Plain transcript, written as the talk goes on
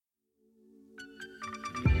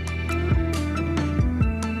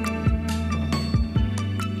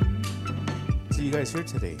you guys here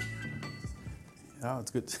today? Oh,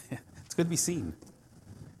 it's good. It's good to be seen.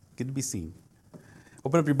 Good to be seen.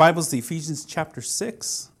 Open up your Bibles to Ephesians chapter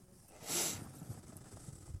 6.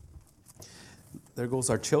 There goes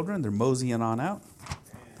our children. They're moseying on out.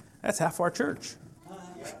 That's half our church.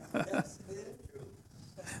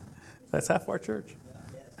 That's half our church.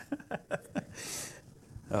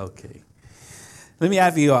 Okay. Let me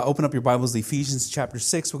have you open up your Bibles to Ephesians chapter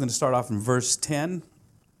 6. We're going to start off in verse 10.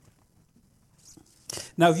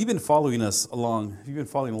 Now, if you've been following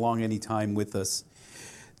along any time with us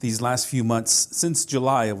these last few months, since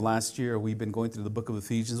July of last year, we've been going through the book of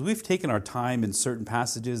Ephesians. We've taken our time in certain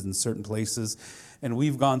passages and certain places, and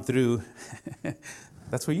we've gone through,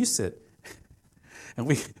 that's where you sit. And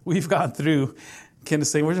we've gone through, Ken is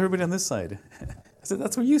saying, where's everybody on this side? I said,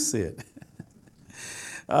 that's where you sit.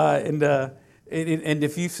 And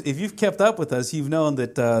if you've kept up with us, you've known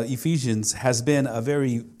that Ephesians has been a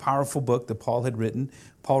very powerful book that Paul had written.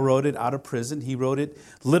 Paul wrote it out of prison. He wrote it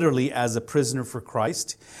literally as a prisoner for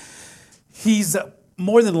Christ. He's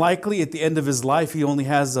more than likely at the end of his life, he only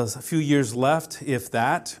has a few years left, if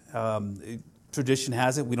that. Tradition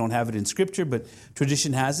has it, we don't have it in Scripture, but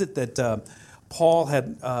tradition has it that Paul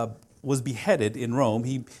was beheaded in Rome.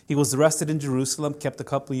 He was arrested in Jerusalem, kept a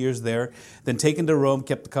couple of years there, then taken to Rome,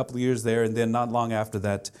 kept a couple of years there, and then not long after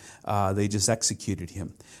that, they just executed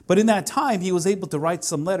him. But in that time, he was able to write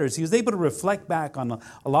some letters. He was able to reflect back on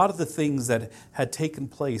a lot of the things that had taken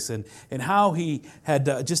place and how he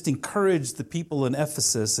had just encouraged the people in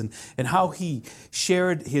Ephesus and how he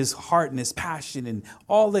shared his heart and his passion and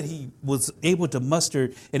all that he was able to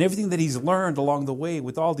muster and everything that he's learned along the way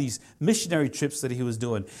with all these missionary trips that he was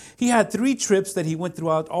doing. He had 3 trips that he went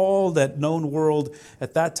throughout all that known world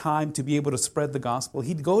at that time to be able to spread the gospel.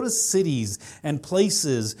 He'd go to cities and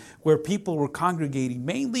places where people were congregating,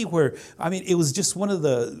 mainly where, it was just some of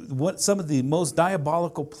the most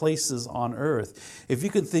diabolical places on earth. If you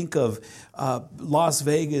can think of Las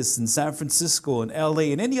Vegas and San Francisco and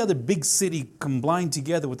LA and any other big city combined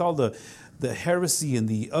together with all the heresy and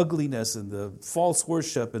the ugliness and the false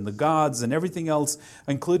worship and the gods and everything else,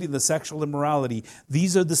 including the sexual immorality.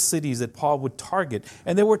 These are the cities that Paul would target.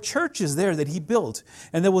 And there were churches there that he built.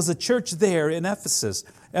 And there was a church there in Ephesus.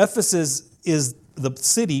 Ephesus is the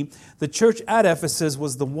city. The church at Ephesus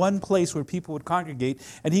was the one place where people would congregate,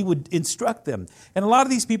 and he would instruct them. And a lot of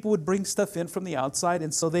these people would bring stuff in from the outside,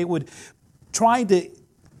 and so they would try to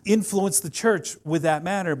influence the church with that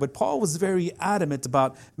manner. But Paul was very adamant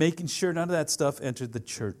about making sure none of that stuff entered the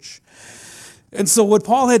church. And so what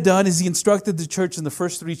Paul had done is he instructed the church in the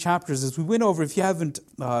first 3 chapters. As we went over, if you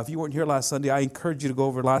weren't here last Sunday, I encourage you to go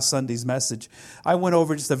over last Sunday's message. I went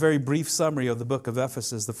over just a very brief summary of the book of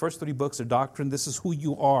Ephesus. The first 3 books are doctrine. This is who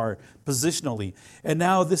you are positionally. And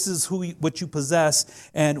now this is what you possess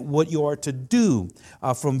and what you are to do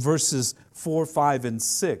from verses 4, 5, and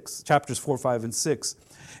 6, chapters 4, 5, and 6.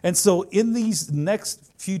 And so in these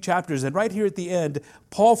next few chapters, and right here at the end,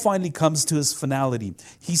 Paul finally comes to his finality.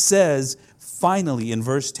 He says, finally, in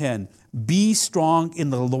verse 10, be strong in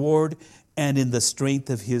the Lord and in the strength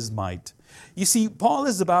of his might. You see, Paul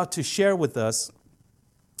is about to share with us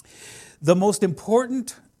the most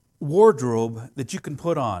important wardrobe that you can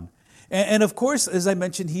put on. And of course, as I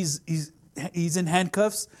mentioned, he's in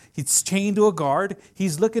handcuffs. He's chained to a guard.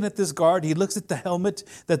 He's looking at this guard. He looks at the helmet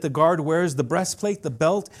that the guard wears, the breastplate, the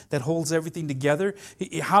belt that holds everything together,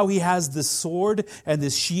 how he has this sword and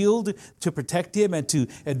this shield to protect him and to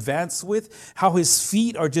advance with, how his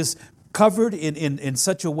feet are just covered in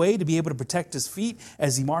such a way to be able to protect his feet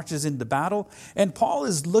as he marches into battle. And Paul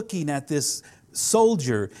is looking at this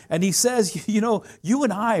soldier, and he says, you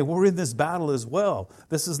and I were in this battle as well.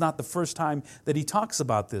 This is not the first time that he talks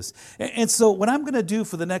about this. And so what I'm going to do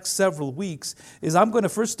for the next several weeks is I'm going to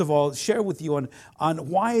first of all share with you on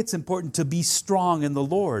why it's important to be strong in the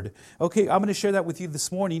Lord. Okay, I'm going to share that with you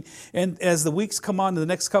this morning, and as the weeks come on, in the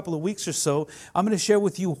next couple of weeks or so, I'm going to share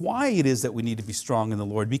with you why it is that we need to be strong in the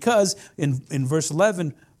Lord, because in verse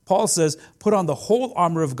 11, Paul says, put on the whole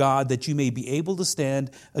armor of God that you may be able to stand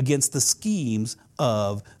against the schemes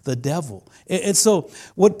of the devil. And so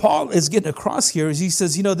what Paul is getting across here is he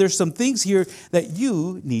says, there's some things here that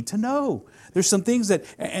you need to know. There's some things that,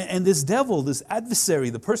 and this devil, this adversary,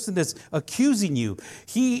 the person that's accusing you,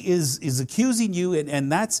 he is accusing you,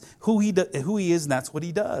 and that's who he is, and that's what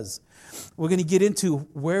he does. we're going to get into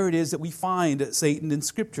where it is that we find Satan in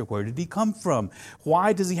Scripture. Where did he come from?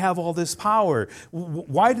 Why does he have all this power?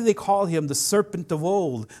 Why do they call him the serpent of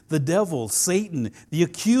old, the devil, Satan, the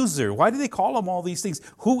accuser? Why do they call him all these things?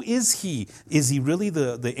 Who is he? Is he really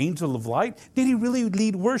the angel of light? Did he really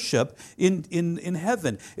lead worship in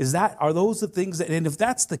heaven? Are those the things that, and if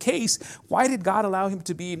that's the case, why did God allow him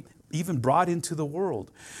to be even brought into the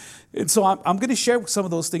world? And so I'm going to share some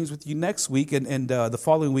of those things with you next week and the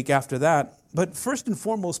following week after that. But first and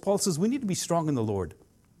foremost, Paul says we need to be strong in the Lord.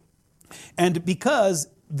 And because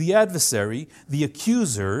the adversary, the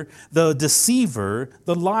accuser, the deceiver,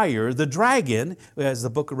 the liar, the dragon, as the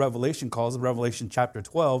book of Revelation calls it, Revelation chapter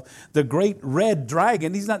 12, the great red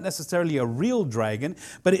dragon, he's not necessarily a real dragon,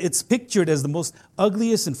 but it's pictured as the most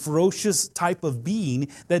ugliest and ferocious type of being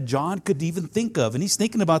that John could even think of. And he's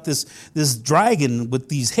thinking about this dragon with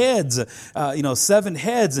these heads, 7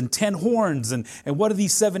 heads and 10 horns. And what do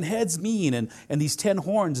these 7 heads mean? And these 10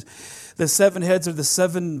 horns, the 7 heads are the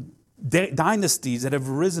 7 dynasties that have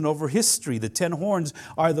arisen over history. The 10 horns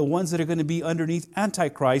are the ones that are going to be underneath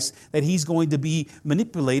Antichrist that he's going to be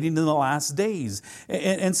manipulating in the last days.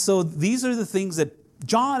 And so these are the things that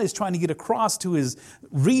John is trying to get across to his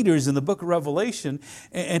readers in the book of Revelation.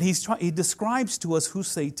 And he describes to us who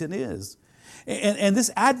Satan is. And this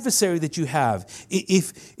adversary that you have,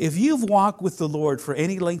 if you've walked with the Lord for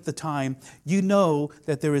any length of time, you know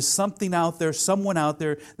that there is something out there, someone out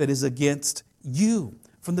there that is against you.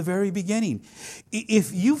 From the very beginning.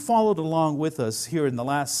 If you followed along with us here in the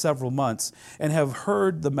last several months and have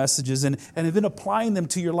heard the messages and have been applying them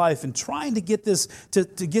to your life and trying to get this to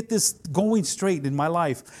get this going straight in my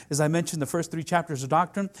life, as I mentioned the first 3 chapters of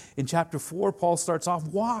doctrine, in chapter 4, Paul starts off,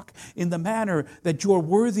 walk in the manner that you are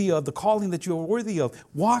worthy of, the calling that you are worthy of.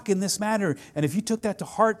 Walk in this manner. And if you took that to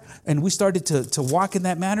heart and we started to walk in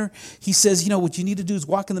that manner, he says, what you need to do is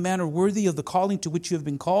walk in the manner worthy of the calling to which you have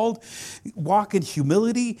been called. Walk in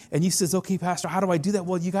humility. And he says, okay, Pastor, how do I do that?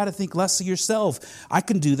 Well, you got to think less of yourself. I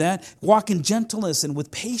can do that. Walk in gentleness and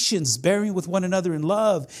with patience, bearing with one another in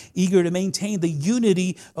love, eager to maintain the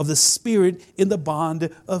unity of the Spirit in the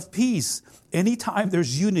bond of peace. Anytime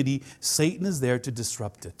there's unity, Satan is there to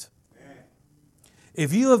disrupt it.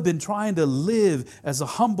 If you have been trying to live as a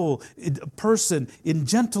humble person in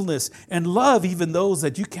gentleness and love even those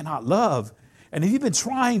that you cannot love, and if you've been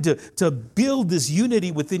trying to build this unity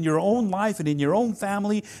within your own life and in your own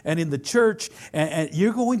family and in the church, and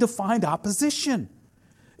you're going to find opposition.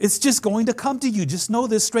 It's just going to come to you. Just know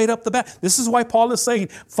this straight up the bat. This is why Paul is saying,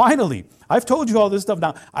 finally, I've told you all this stuff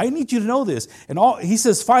now. I need you to know this. And he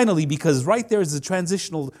says finally, because right there is a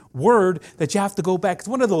transitional word that you have to go back. It's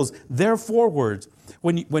one of those therefore words.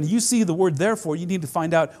 When you see the word therefore, you need to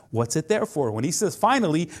find out what's it there for. When he says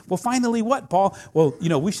finally, well, finally what, Paul? Well,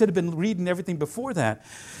 we should have been reading everything before that.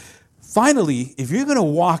 Finally, if you're going to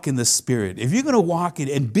walk in the Spirit, if you're going to walk in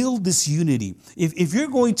and build this unity, if you're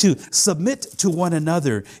going to submit to one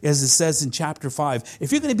another, as it says in chapter 5,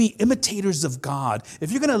 if you're going to be imitators of God,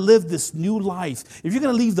 if you're going to live this new life, if you're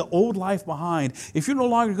going to leave the old life behind, if you're no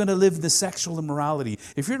longer going to live the sexual immorality,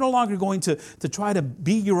 if you're no longer going to try to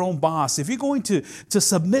be your own boss, if you're going to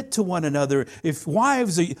submit to one another, if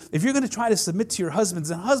you're going to try to submit to your husbands,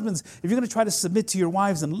 and husbands, if you're going to try to submit to your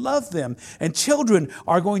wives and love them, and children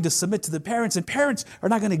are going to submit to the parents, and parents are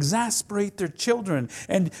not going to exasperate their children,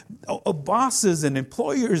 and bosses and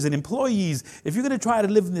employers and employees, if you're going to try to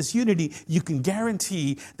live in this unity, you can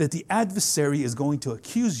guarantee that the adversary is going to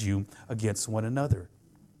accuse you against one another.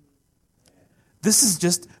 This is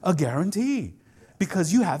just a guarantee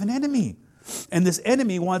because you have an enemy. And this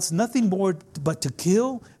enemy wants nothing more but to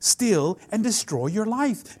kill, steal, and destroy your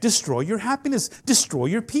life, destroy your happiness, destroy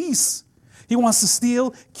your peace. He wants to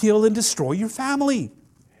steal, kill, and destroy your family.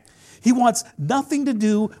 He wants nothing to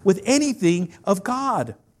do with anything of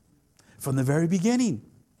God. From the very beginning,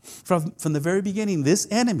 from the very beginning, this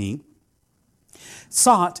enemy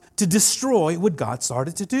sought to destroy what God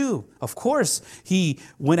started to do. Of course, he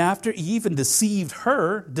went after Eve and deceived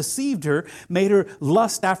her, made her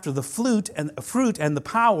lust after the fruit and the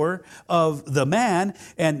power of the man,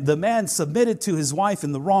 and the man submitted to his wife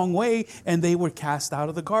in the wrong way, and they were cast out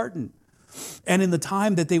of the garden. And in the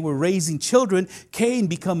time that they were raising children, Cain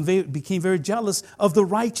became very jealous of the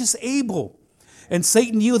righteous Abel. And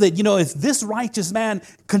Satan knew that, if this righteous man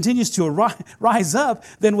continues to rise up,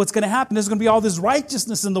 then what's going to happen? There's going to be all this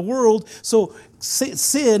righteousness in the world. So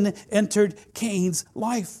sin entered Cain's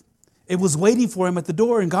life. It was waiting for him at the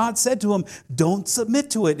door, and God said to him, don't submit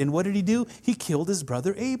to it. And what did he do? He killed his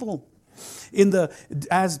brother Abel.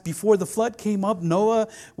 As before the flood came up, Noah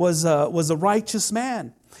was a righteous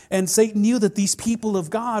man. And Satan knew that these people of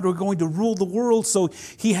God were going to rule the world. So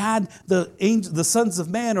he had the sons of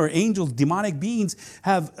men, or angels, demonic beings,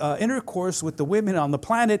 have intercourse with the women on the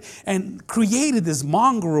planet and created this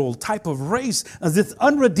mongrel type of race, this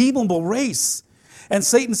unredeemable race. And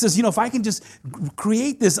Satan says, if I can just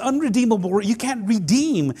create this unredeemable, you can't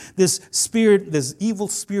redeem this spirit, this evil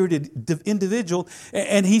spirited individual.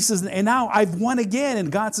 And he says, and now I've won again. And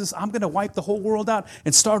God says, I'm going to wipe the whole world out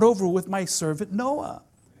and start over with my servant Noah.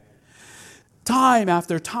 Time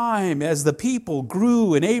after time, as the people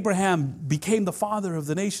grew and Abraham became the father of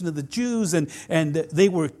the nation of the Jews, and they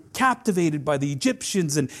were captivated by the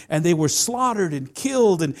Egyptians, and they were slaughtered and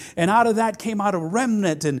killed, and out of that came out a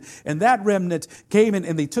remnant, and that remnant came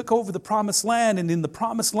and they took over the promised land, and in the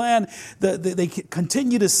promised land they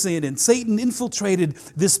continue to sin, and Satan infiltrated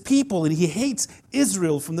this people, and he hates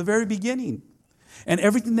Israel from the very beginning. And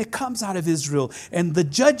everything that comes out of Israel. And the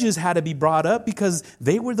judges had to be brought up because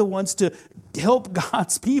they were the ones to help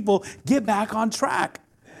God's people get back on track.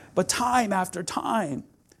 But time after time.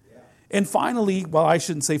 And finally, well, I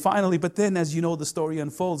shouldn't say finally, but then as you know, the story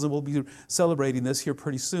unfolds, and we'll be celebrating this here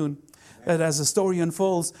pretty soon, that as the story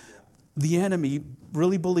unfolds, the enemy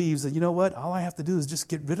really believes that, you know what, all I have to do is just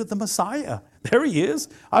get rid of the Messiah. There he is.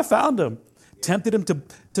 I found him. Tempted him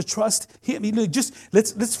to trust him. Just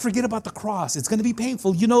let's forget about the cross. It's going to be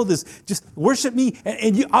painful. You know this. Just worship me,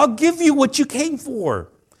 and I'll give you what you came for.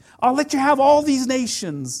 I'll let you have all these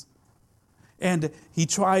nations. And he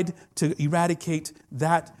tried to eradicate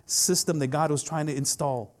that system that God was trying to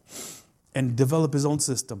install and develop his own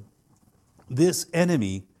system. This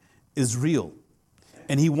enemy is real,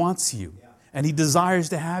 and he wants you, and he desires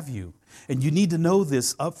to have you. And you need to know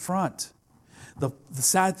this up front. The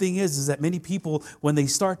sad thing is that many people, when they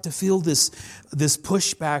start to feel this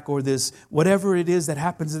pushback or this whatever it is that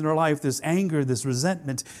happens in their life, this anger, this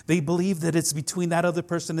resentment, they believe that it's between that other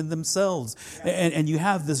person and themselves. And you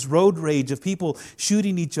have this road rage of people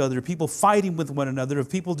shooting each other, people fighting with one another, of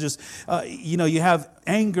people just, you have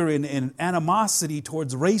anger and animosity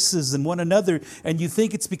towards races and one another, and you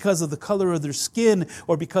think it's because of the color of their skin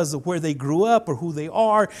or because of where they grew up or who they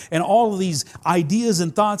are, and all of these ideas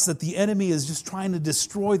and thoughts that the enemy is just trying to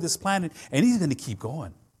destroy this planet, and he's going to keep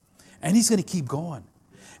going. And he's going to keep going.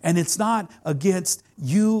 And it's not against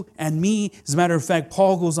you and me. As a matter of fact,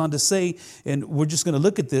 Paul goes on to say, and we're just going to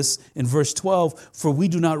look at this in verse 12, for we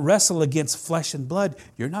do not wrestle against flesh and blood.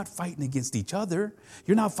 You're not fighting against each other.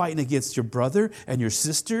 You're not fighting against your brother and your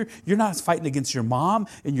sister. You're not fighting against your mom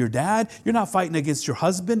and your dad. You're not fighting against your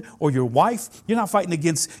husband or your wife. You're not fighting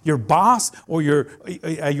against your boss or your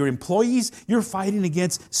employees. You're fighting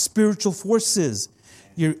against spiritual forces.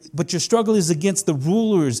 But your struggle is against the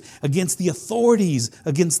rulers, against the authorities,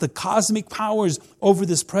 against the cosmic powers over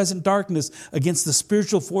this present darkness, against the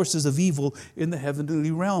spiritual forces of evil in the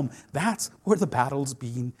heavenly realm. That's where the battle's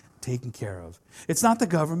being taken care of. It's not the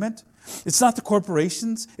government. It's not the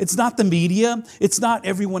corporations. It's not the media. It's not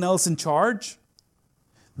everyone else in charge.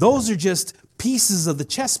 Those are just pieces of the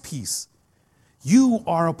chess piece. You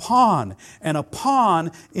are a pawn, and a pawn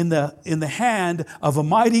in the hand of a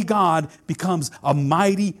mighty God becomes a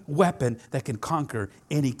mighty weapon that can conquer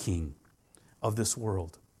any king of this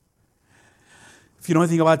world. If you know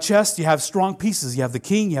anything about chess, you have strong pieces. You have the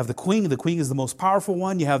king, you have the queen. The queen is the most powerful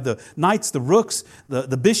one. You have the knights, the rooks,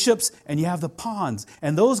 the bishops, and you have the pawns.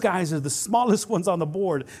 And those guys are the smallest ones on the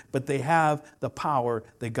board, but they have the power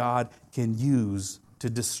that God can use to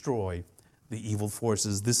destroy the evil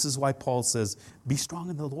forces. This is why Paul says, be strong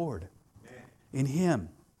in the Lord, in him.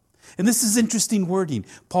 And this is interesting wording.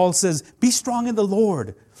 Paul says, be strong in the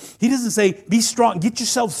Lord. He doesn't say, be strong, get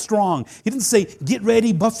yourself strong. He doesn't say, get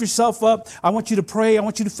ready, buff yourself up. I want you to pray. I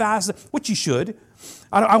want you to fast, which you should.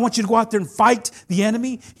 I want you to go out there and fight the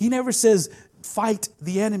enemy. He never says, fight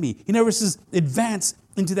the enemy. He never says, advance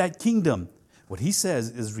into that kingdom. What he says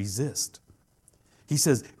is resist. He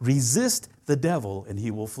says, resist the devil and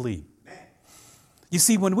he will flee. You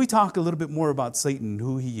see, when we talk a little bit more about Satan,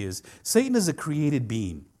 who he is, Satan is a created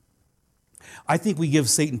being. I think we give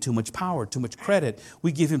Satan too much power, too much credit.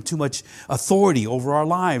 We give him too much authority over our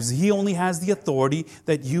lives. He only has the authority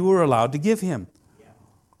that you are allowed to give him.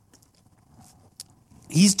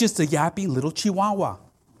 He's just a yappy little chihuahua.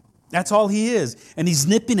 That's all he is. And he's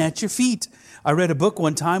nipping at your feet. I read a book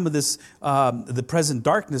one time with this, The Present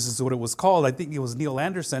Darkness is what it was called. I think it was Neil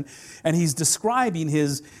Anderson. And he's describing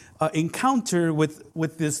his encounter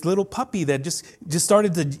with this little puppy that just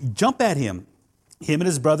started to jump at him. him and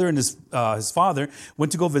his brother and his father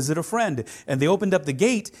went to go visit a friend. And they opened up the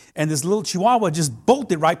gate, and this little chihuahua just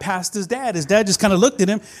bolted right past his dad. His dad just kind of looked at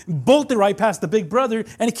him, bolted right past the big brother,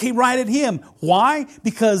 and it came right at him. Why?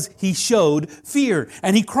 Because he showed fear.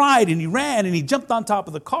 And he cried, and he ran, and he jumped on top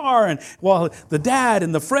of the car. And while the dad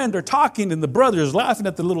and the friend are talking, and the brother is laughing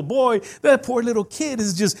at the little boy, that poor little kid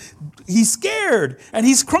is he's scared. And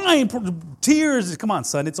he's crying, tears. Come on,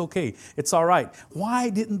 son, it's okay. It's all right. Why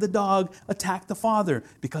didn't the dog attack the father?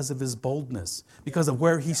 Because of his boldness, because of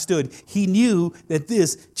where he stood. He knew that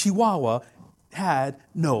this chihuahua had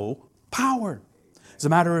no power. As a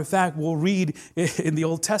matter of fact, we'll read in the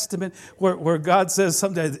Old Testament where God says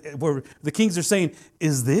sometimes, where the kings are saying,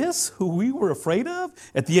 is this who we were afraid of?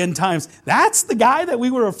 At the end times, that's the guy that we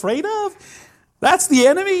were afraid of? That's the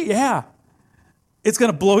enemy? Yeah. It's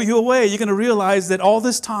going to blow you away. You're going to realize that all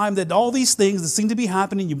this time, that all these things that seem to be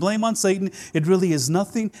happening, you blame on Satan, it really is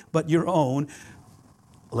nothing but your own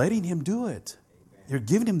letting him do it. You're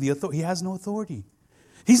giving him the authority. He has no authority.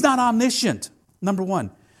 He's not omniscient, number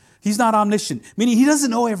one. He's not omniscient, meaning he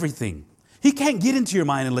doesn't know everything. He can't get into your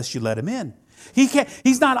mind unless you let him in.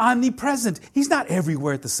 He's not omnipresent. He's not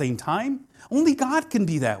everywhere at the same time. Only God can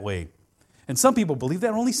be that way. And some people believe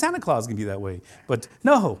that only Santa Claus can be that way. But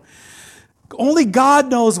no. Only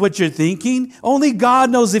God knows what you're thinking. Only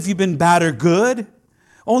God knows if you've been bad or good.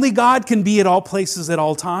 Only God can be at all places at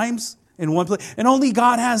all times. In one place, and only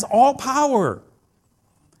God has all power.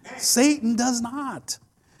 Satan does not.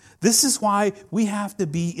 This is why we have to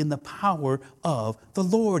be in the power of the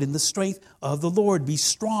Lord, in the strength of the Lord. Be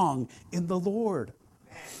strong in the Lord.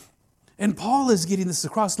 And Paul is getting this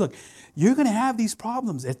across. Look, you're going to have these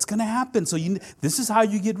problems. It's going to happen. So this is how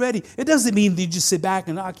you get ready. It doesn't mean that you just sit back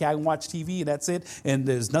and, okay, I can watch TV and that's it. And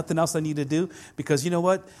there's nothing else I need to do. Because you know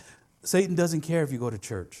what? Satan doesn't care if you go to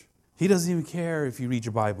church. He doesn't even care if you read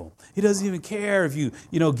your Bible. He doesn't even care if you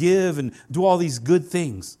give and do all these good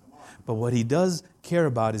things. But what he does care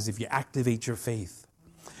about is if you activate your faith.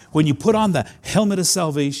 When you put on the helmet of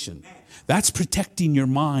salvation, that's protecting your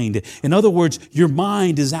mind. In other words, your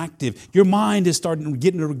mind is active. Your mind is starting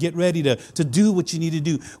to get ready to do what you need to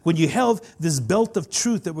do. When you have this belt of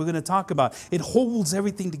truth that we're going to talk about, it holds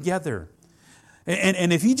everything together.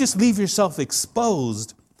 And if you just leave yourself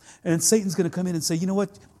exposed, and Satan's going to come in and say, you know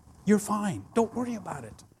what? You're fine. Don't worry about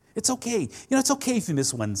it. It's okay. It's okay if you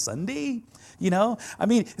miss one Sunday.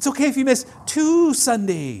 It's okay if you miss 2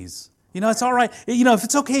 Sundays. It's all right. If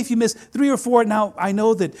it's okay if you miss 3 or 4. Now, I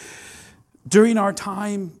know that during our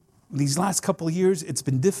time, these last couple of years, it's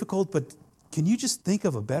been difficult, but can you just think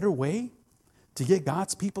of a better way to get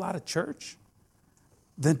God's people out of church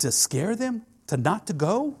than to scare them, to not to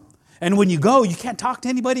go? And when you go, you can't talk to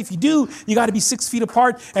anybody. If you do, you got to be 6 feet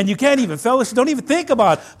apart, and you can't even fellowship. Don't even think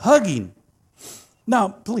about hugging. Now,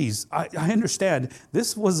 please, I understand.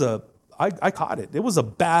 This was I caught it. It was a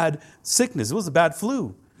bad sickness. It was a bad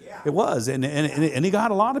flu. Yeah. It was, and it got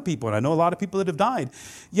a lot of people, and I know a lot of people that have died.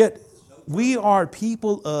 Yet, we are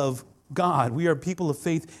people of God. We are people of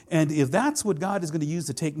faith, and if that's what God is going to use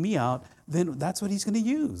to take me out, then that's what he's going to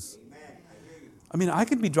use. I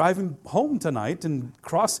could be driving home tonight and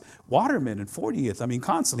cross Waterman and 40th.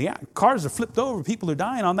 Constantly. Yeah, cars are flipped over. People are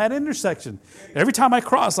dying on that intersection. Every time I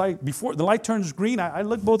cross, before the light turns green, I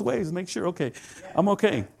look both ways and make sure, okay, I'm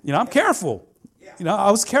okay. I'm careful.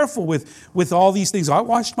 I was careful with all these things. I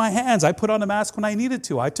washed my hands. I put on a mask when I needed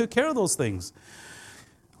to. I took care of those things.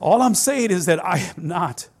 All I'm saying is that I am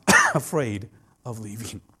not afraid of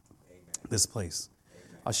leaving this place.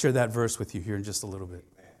 I'll share that verse with you here in just a little bit.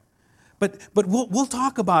 But we'll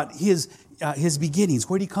talk about his beginnings.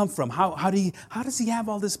 Where did he come from? How does he have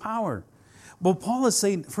all this power? Well, Paul is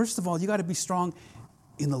saying, first of all, you got to be strong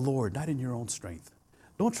in the Lord, not in your own strength.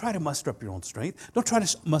 Don't try to muster up your own strength. Don't try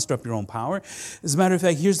to muster up your own power. As a matter of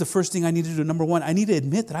fact, here's the first thing I need to do. Number one, I need to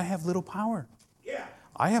admit that I have little power. Yeah.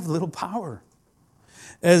 I have little power.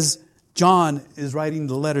 As John is writing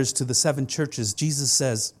the letters to the 7 churches, Jesus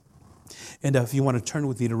says, and if you want to turn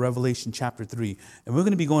with me to Revelation chapter 3, and we're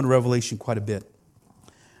going to be going to Revelation quite a bit.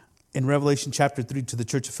 In Revelation chapter 3 to the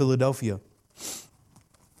church of Philadelphia,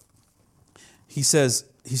 he says,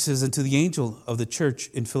 and to the angel of the church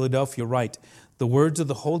in Philadelphia write, the words of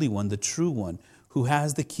the Holy One, the true one, who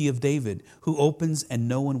has the key of David, who opens and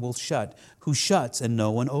no one will shut, who shuts and no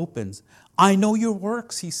one opens. I know your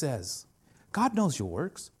works, he says. God knows your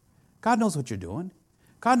works. God knows what you're doing.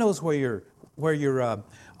 God knows where you're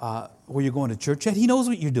going to church at. He knows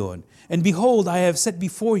what you're doing. And behold, I have set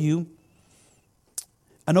before you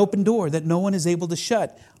an open door that no one is able to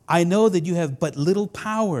shut. I know that you have but little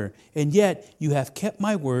power, and yet you have kept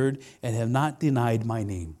my word and have not denied my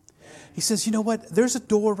name. He says, you know what? There's a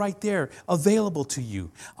door right there available to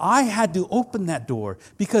you. I had to open that door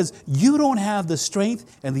because you don't have the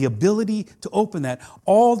strength and the ability to open that.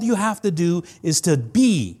 All you have to do is to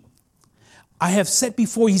be. I have set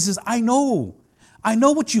before you, he says, I know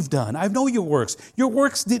what you've done. I know your works. Your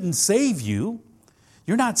works didn't save you.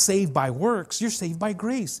 You're not saved by works. You're saved by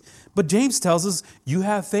grace. But James tells us, you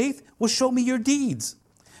have faith? Well, show me your deeds.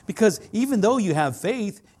 Because even though you have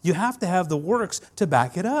faith, you have to have the works to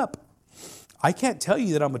back it up. I can't tell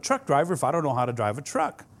you that I'm a truck driver if I don't know how to drive a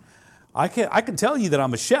truck. I can tell you that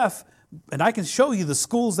I'm a chef, and I can show you the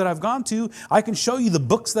schools that I've gone to. I can show you the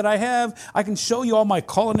books that I have. I can show you all my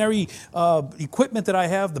culinary equipment that I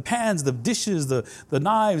have, the pans, the dishes, the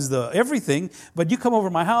knives, the everything. But you come over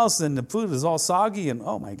to my house and the food is all soggy and,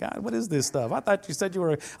 oh my God, what is this stuff? I thought you said you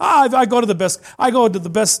were, I go to the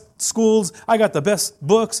best schools. I got the best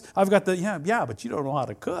books. I've got yeah, but you don't know how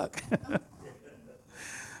to cook.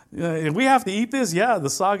 If we have to eat this, yeah, the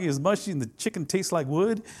soggy is mushy and the chicken tastes like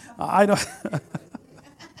wood. I don't.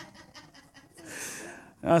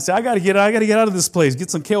 I say, I got to get out of this place.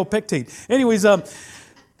 Get some kaopectate. Anyways,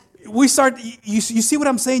 we start. You see what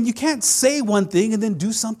I'm saying? You can't say one thing and then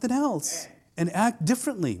do something else and act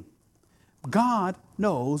differently. God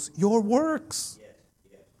knows your works.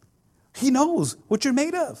 He knows what you're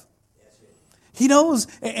made of. He knows,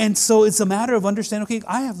 and so it's a matter of understanding. Okay,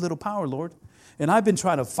 I have little power, Lord. And I've been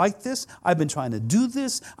trying to fight this. I've been trying to do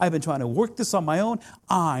this. I've been trying to work this on my own.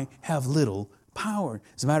 I have little power.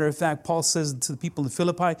 As a matter of fact, Paul says to the people in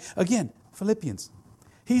Philippi, again, Philippians,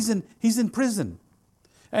 he's in prison.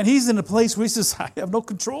 And he's in a place where he says, I have no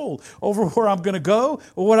control over where I'm going to go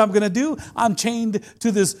or what I'm going to do. I'm chained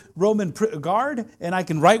to this Roman guard and I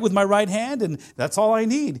can write with my right hand and that's all I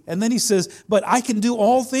need. And then he says, but I can do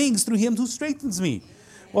all things through him who strengthens me.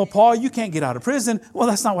 Well, Paul, you can't get out of prison. Well,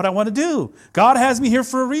 that's not what I want to do. God has me here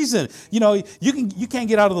for a reason. You know, you can't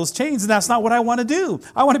get out of those chains, and that's not what I want to do.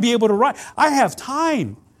 I want to be able to write. I have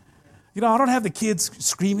time. You know, I don't have the kids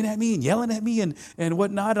screaming at me and yelling at me and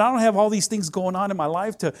whatnot. I don't have all these things going on in my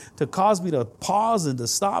life to cause me to pause and to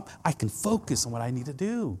stop. I can focus on what I need to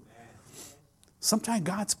do. Sometimes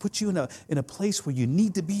God's put you in a place where you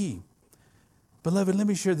need to be. Beloved, let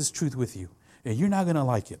me share this truth with you, and you're not going to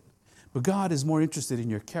like it. But God is more interested in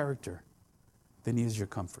your character than he is your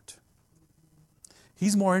comfort.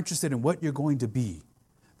 He's more interested in what you're going to be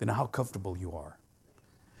than how comfortable you are.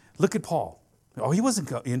 Look at Paul. Oh, he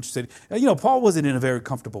wasn't interested. You know, Paul wasn't in a very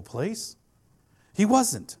comfortable place. He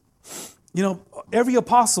wasn't. You know, every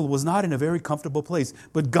apostle was not in a very comfortable place.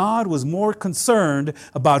 But God was more concerned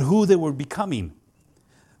about who they were becoming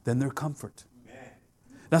than their comfort.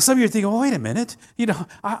 Now, some of you are thinking, well, wait a minute. You know,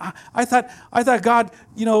 I thought God,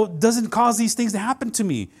 you know, doesn't cause these things to happen to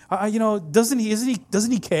me. You know, doesn't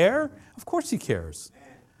he care? Of course he cares.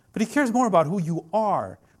 But he cares more about who you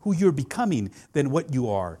are, who you're becoming, than what you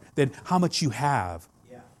are, than how much you have.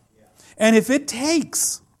 And if it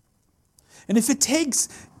takes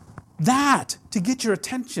that to get your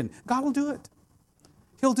attention, God will do it.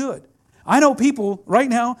 He'll do it. I know people right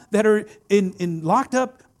now that are in locked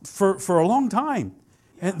up for a long time.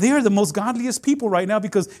 And they are the most godliest people right now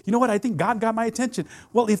because, you know what, I think God got my attention.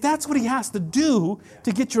 Well, if that's what he has to do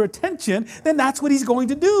to get your attention, then that's what he's going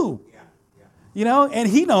to do. You know, and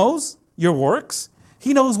he knows your works.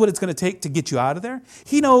 He knows what it's going to take to get you out of there.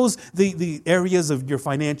 He knows the areas of your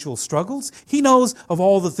financial struggles. He knows of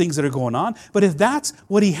all the things that are going on. But if that's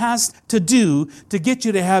what he has to do to get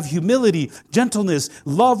you to have humility, gentleness,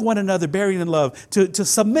 love one another, bearing in love, to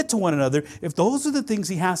submit to one another, if those are the things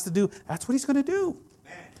he has to do, that's what he's going to do.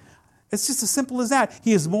 It's just as simple as that.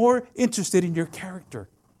 He is more interested in your character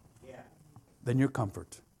than your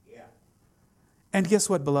comfort. And guess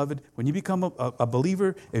what, beloved? When you become a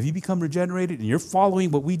believer, if you become regenerated and you're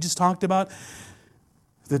following what we just talked about,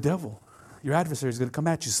 the devil, your adversary, is going to come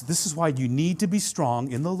at you. So this is why you need to be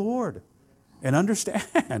strong in the Lord. And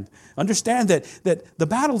understand that the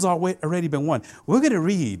battle's already been won. We're going to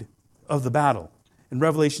read of the battle in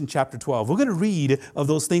Revelation chapter 12. We're going to read of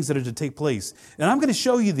those things that are to take place. And I'm going to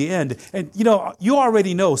show you the end. And, you know, you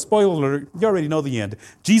already know, spoiler alert, you already know the end.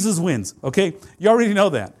 Jesus wins, okay? You already know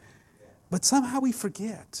that. But somehow we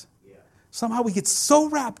forget. Somehow we get so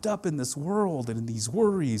wrapped up in this world and in these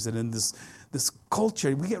worries and in this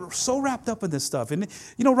culture. We get so wrapped up in this stuff. And,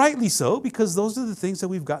 you know, rightly so, because those are the things that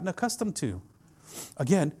we've gotten accustomed to.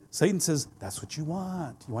 Again, Satan says, that's what you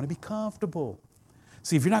want. You want to be comfortable.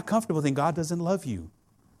 See, if you're not comfortable, then God doesn't love you.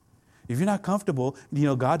 If you're not comfortable, you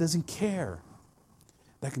know, God doesn't care.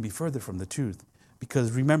 That can be further from the truth.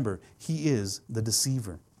 Because remember, he is the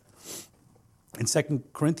deceiver. In 2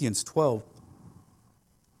 Corinthians 12,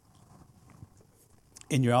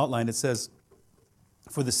 In your outline, it says,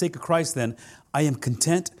 for the sake of Christ, then, I am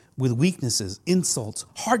content with weaknesses, insults,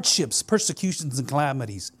 hardships, persecutions, and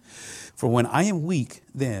calamities. For when I am weak,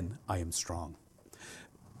 then I am strong.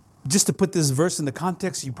 Just to put this verse in the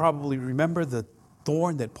context, you probably remember the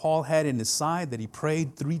thorn that Paul had in his side that he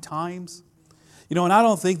prayed 3 times. You know, and I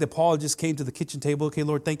don't think that Paul just came to the kitchen table, okay,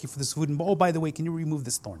 Lord, thank you for this food. And, oh, by the way, can you remove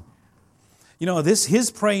this thorn? You know,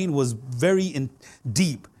 his praying was very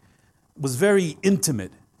deep, was very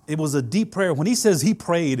intimate. It was a deep prayer. When he says he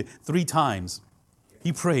prayed 3 times,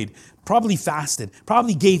 he prayed, probably fasted,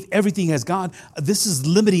 probably gave everything as God. This is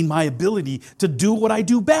limiting my ability to do what I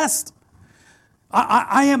do best.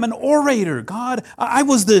 I am an orator, God. I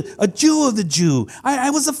was a Jew of the Jew. I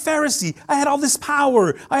was a Pharisee. I had all this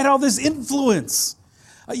power. I had all this influence.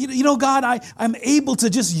 You know, God, I'm able to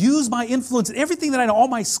just use my influence and everything that I know, all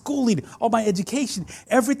my schooling, all my education,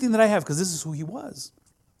 everything that I have, because this is who he was.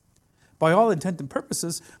 By all intent and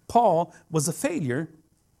purposes, Paul was a failure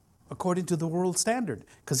according to the world standard,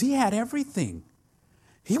 because he had everything.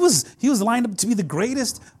 He was lined up to be the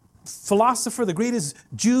greatest philosopher, the greatest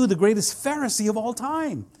Jew, the greatest Pharisee of all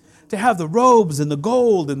time. To have the robes and the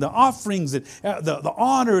gold and the offerings and the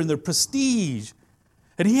honor and the prestige.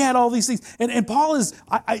 And he had all these things. And Paul is,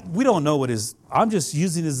 we don't know what his, I'm just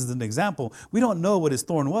using this as an example. We don't know what his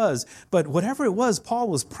thorn was. But whatever it was, Paul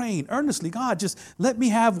was praying earnestly, God, just let me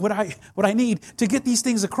have what I need to get these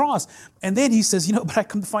things across. And then he says, but I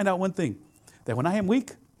come to find out one thing, that when I am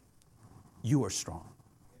weak, you are strong.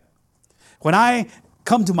 When I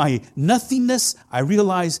come to my nothingness, I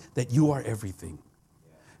realize that you are everything.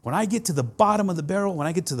 When I get to the bottom of the barrel, when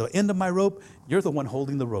I get to the end of my rope, you're the one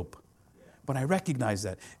holding the rope. When I recognize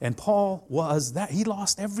that. And Paul was that. He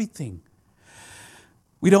lost everything.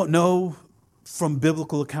 We don't know from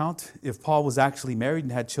biblical account if Paul was actually married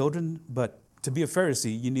and had children, but to be a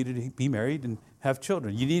Pharisee, you needed to be married and have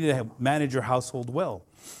children. You needed to manage your household well.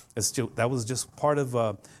 That was just part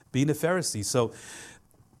of being a Pharisee. So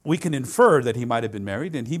we can infer that he might have been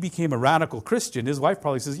married, and he became a radical Christian. His wife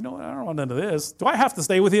probably says, I don't want none of this. Do I have to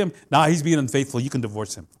stay with him? Nah, he's being unfaithful. You can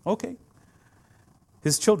divorce him. Okay.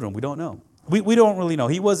 His children, we don't know. We don't really know.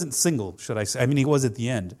 He wasn't single, should I say. I mean, he was at the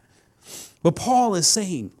end. But Paul is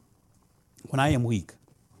saying, when I am weak.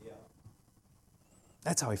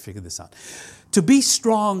 That's how I figured this out. To be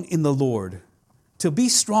strong in the Lord,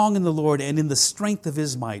 and in the strength of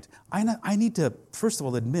his might, I need to, first of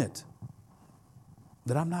all, admit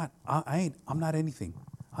that I'm not anything.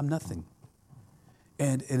 I'm nothing.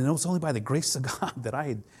 And it's only by the grace of God that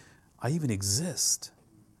I even exist.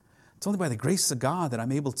 It's only by the grace of God that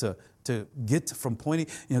I'm able to get from point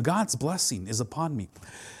A. God's blessing is upon me.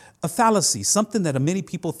 A fallacy, something that many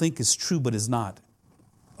people think is true but is not.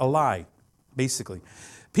 A lie, basically.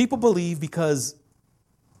 People believe because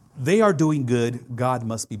they are doing good, God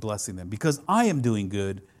must be blessing them. Because I am doing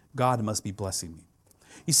good, God must be blessing me.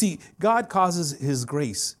 You see, God causes his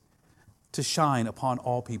grace to shine upon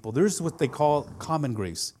all people. There's what they call common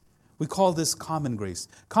grace. We call this common grace.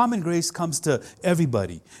 Common grace comes to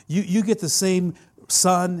everybody. You get the same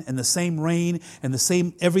sun and the same rain and the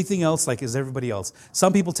same everything else like as everybody else.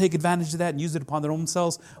 Some people take advantage of that and use it upon their own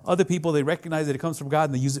selves. Other people, they recognize that it comes from God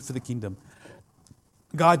and they use it for the kingdom.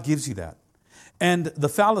 God gives you that. And the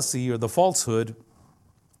fallacy or the falsehood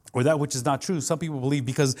or that which is not true, some people believe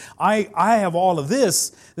because I have all of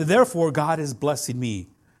this, therefore God is blessing me.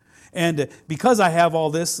 And because I have all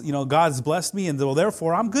this, God's blessed me, and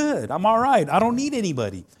therefore I'm good. I'm all right. I don't need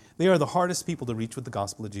anybody. They are the hardest people to reach with the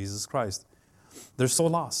gospel of Jesus Christ. They're so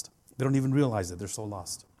lost. They don't even realize it. They're so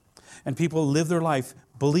lost. And people live their life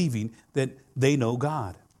believing that they know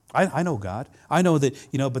God. I know God. I know that,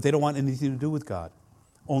 but they don't want anything to do with God.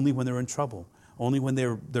 Only when they're in trouble. Only when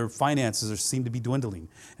their finances seem to be dwindling.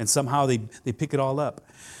 And somehow they pick it all up.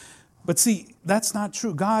 But see, that's not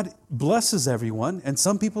true. God blesses everyone, and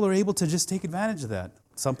some people are able to just take advantage of that.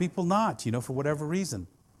 Some people not, for whatever reason.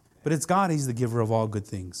 But it's God, he's the giver of all good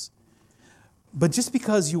things. But just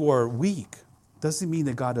because you are weak doesn't mean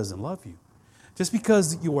that God doesn't love you. Just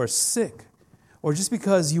because you are sick, or just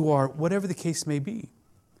because you are, whatever the case may be.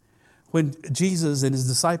 When Jesus and his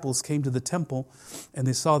disciples came to the temple and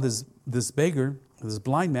they saw this beggar, this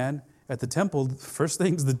blind man at the temple, the first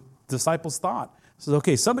things the disciples thought, says,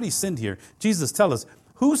 okay, somebody sinned here. Jesus, tell us,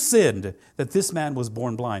 who sinned that this man was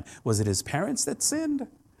born blind? Was it his parents that sinned?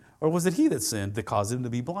 Or was it he that sinned that caused him to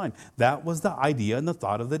be blind? That was the idea and the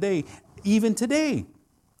thought of the day. Even today,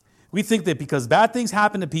 we think that because bad things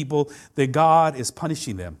happen to people, that God is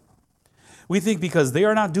punishing them. We think because they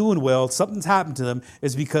are not doing well, something's happened to them,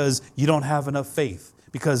 is because you don't have enough faith,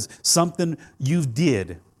 because something you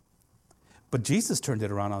did. But Jesus turned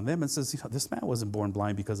it around on them and says, this man wasn't born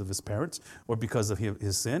blind because of his parents or because of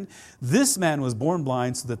his sin. This man was born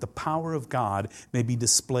blind so that the power of God may be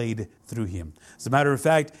displayed through him. As a matter of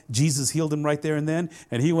fact, Jesus healed him right there and then,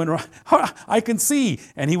 and he went, I can see.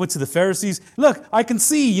 And he went to the Pharisees, look, I can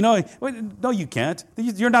see. No, you can't.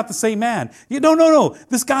 You're not the same man. No.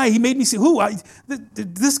 This guy, he made me see. Who?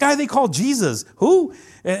 This guy they call Jesus. Who?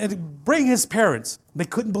 And bring his parents. They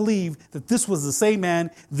couldn't believe that this was the same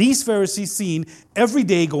man these Pharisees seen every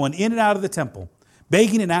day going in and out of the temple,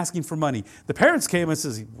 begging and asking for money. The parents came and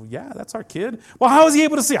says, well, yeah, that's our kid. Well, how is he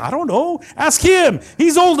able to see? I don't know. Ask him.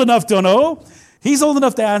 He's old enough to know. He's old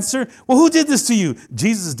enough to answer. Well, who did this to you?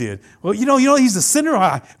 Jesus did. Well, he's a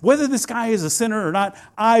sinner. Whether this guy is a sinner or not,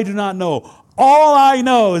 I do not know. All I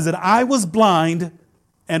know is that I was blind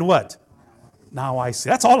and what? Now I see.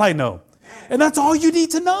 That's all I know. And that's all you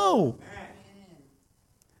need to know.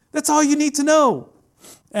 That's all you need to know.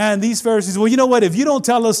 And these Pharisees, well, you know what? If you don't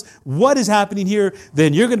tell us what is happening here,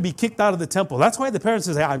 then you're going to be kicked out of the temple. That's why the parents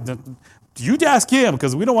say, hey, you ask him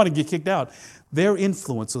because we don't want to get kicked out. Their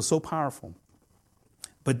influence was so powerful.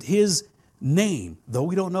 But his name, though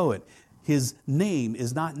we don't know it, his name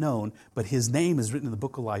is not known, but his name is written in the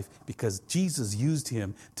book of life because Jesus used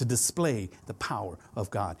him to display the power of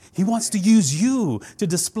God. He wants to use you to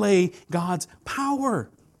display God's power.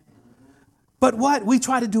 But what? We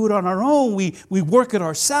try to do it on our own. We work it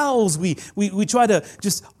ourselves. We try to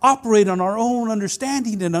just operate on our own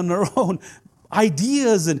understanding and on our own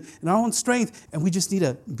ideas and our own strength. And we just need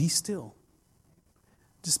to be still.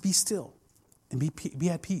 Just be still and be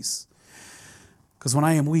at peace. Because when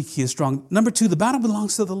I am weak, he is strong. Number 2, the battle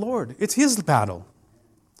belongs to the Lord. It's his battle.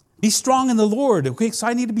 Be strong in the Lord. Okay, so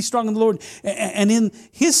I need to be strong in the Lord. And in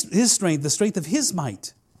his strength, the strength of his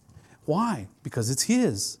might. Why? Because it's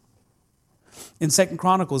his. In 2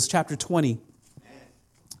 Chronicles chapter 20,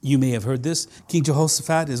 you may have heard this. King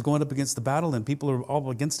Jehoshaphat is going up against the battle and people are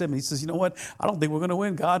all against him. And he says, you know what? I don't think we're going to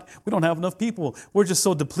win, God. We don't have enough people. We're just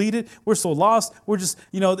so depleted. We're so lost. We're just,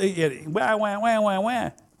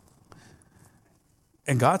 wah.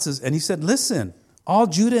 And God says, and he said, listen, all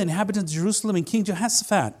Judah, inhabitants of Jerusalem, and King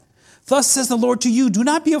Jehoshaphat, thus says the Lord to you, do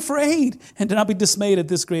not be afraid and do not be dismayed at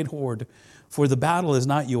this great horde, for the battle is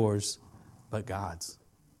not yours, but God's.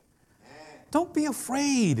 Don't be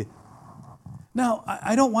afraid. Now,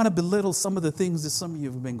 I don't want to belittle some of the things that some of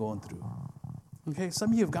you have been going through. Okay,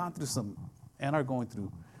 some of you have gone through some and are going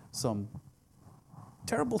through some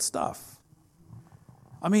terrible stuff.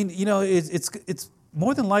 I mean, it's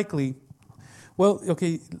more than likely. Well,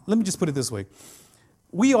 okay, let me just put it this way.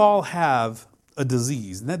 We all have a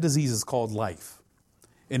disease, and that disease is called life.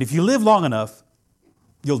 And if you live long enough,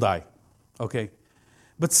 you'll die. Okay?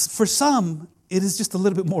 But for some, it is just a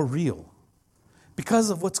little bit more real because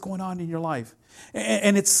of what's going on in your life.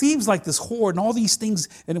 And it seems like this horde and all these things,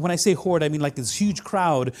 and when I say horde, I mean like this huge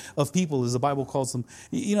crowd of people, as the Bible calls them.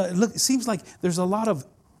 It seems like there's a lot of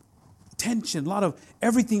tension, a lot of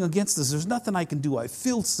everything against us. There's nothing I can do. I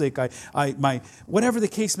feel sick. My whatever the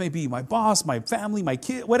case may be, my boss, my family, my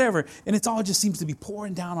kid, whatever, and it all just seems to be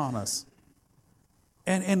pouring down on us.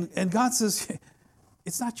 And God says,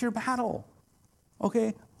 it's not your battle.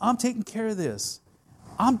 Okay? I'm taking care of this.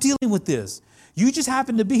 I'm dealing with this. You just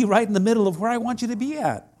happen to be right in the middle of where I want you to be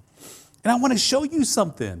at. And I want to show you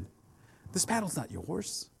something. This battle's not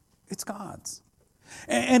yours. It's God's.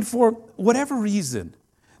 And for whatever reason,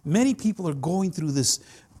 many people are going through this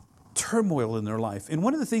turmoil in their life. And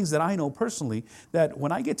one of the things that I know personally, that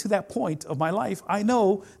when I get to that point of my life, I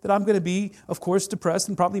know that I'm going to be, of course, depressed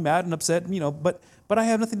and probably mad and upset, but I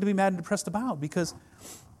have nothing to be mad and depressed about because,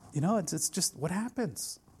 it's just what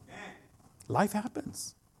happens. Life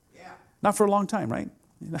happens. Not for a long time, right?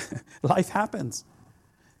 Life happens.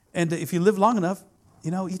 And if you live long enough,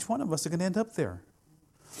 each one of us are going to end up there.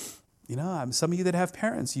 Some of you that have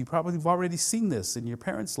parents, you probably have already seen this in your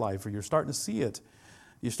parents' life, or you're starting to see it.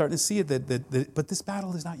 You're starting to see it, but this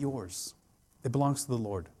battle is not yours. It belongs to the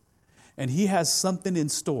Lord. And he has something in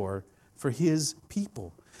store for his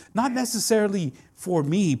people. Not necessarily for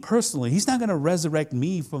me personally. He's not going to resurrect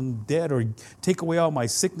me from the dead or take away all my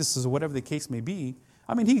sicknesses or whatever the case may be.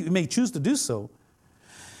 I mean, he may choose to do so.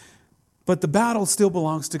 But the battle still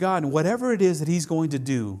belongs to God. And whatever it is that he's going to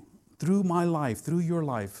do through my life, through your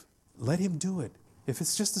life, let him do it. If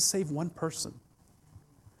it's just to save one person.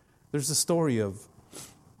 There's a story of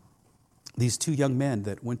these 2 young men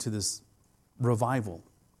that went to this revival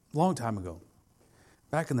a long time ago.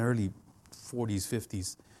 Back in the early 40s,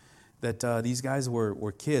 50s. That these guys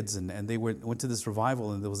were kids and they went to this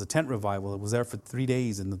revival, and there was a tent revival. It was there for 3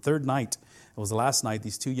 days. And the third night, it was the last night,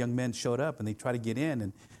 these 2 young men showed up and they tried to get in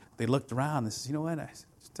and they looked around and said, you know what, there's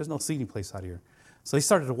There's no seating place out here. So they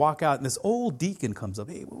started to walk out, and this old deacon comes up.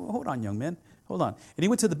 Hey, hold on, young man. Hold on. And he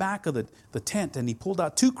went to the back of the tent, and he pulled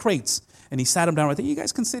out 2 crates, and he sat them down right there. You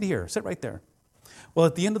guys can sit here. Sit right there. Well,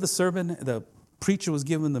 at the end of the sermon, the preacher was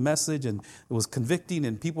giving the message, and it was convicting,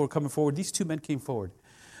 and people were coming forward. These 2 men came forward.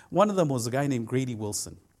 One of them was a guy named Grady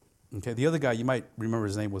Wilson. Okay. The other guy, you might remember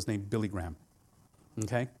his name, was named Billy Graham.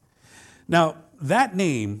 Okay. Now, that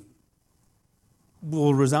name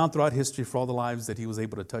will resound throughout history for all the lives that he was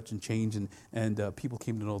able to touch and change, and people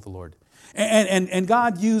came to know the Lord. And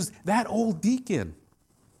God used that old deacon,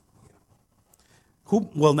 who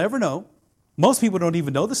we'll never know. Most people don't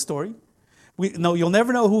even know the story. You'll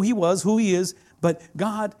never know who he was, who he is, but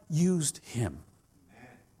God used him.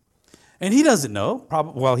 And he doesn't know.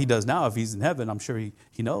 Well, he does now. If he's in heaven, I'm sure he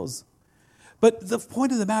knows. But the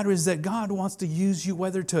point of the matter is that God wants to use you,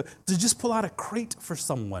 whether to just pull out a crate for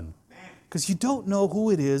someone, because you don't know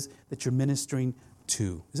who it is that you're ministering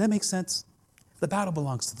to. Does that make sense? The battle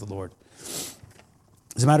belongs to the Lord.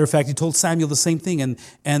 As a matter of fact, he told Samuel the same thing,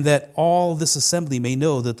 and that all this assembly may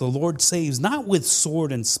know that the Lord saves not with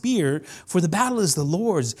sword and spear, for the battle is the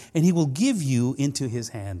Lord's, and he will give you into his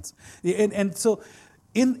hands. And so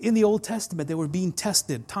in the Old Testament, they were being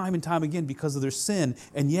tested time and time again because of their sin,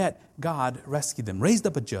 and yet God rescued them, raised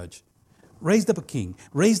up a judge, raised up a king,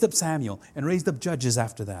 raised up Samuel, and raised up judges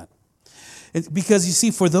after that. Because you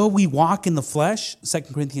see, for though we walk in the flesh,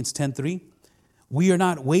 2 Corinthians 10:3, we are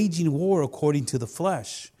not waging war according to the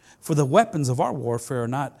flesh. For the weapons of our warfare are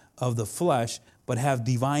not of the flesh, but have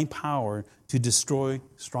divine power to destroy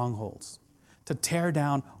strongholds, to tear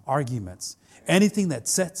down arguments, anything that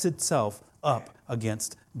sets itself up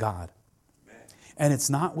against God. And it's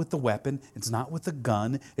not with the weapon, it's not with the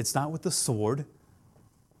gun, it's not with the sword.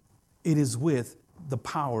 It is with the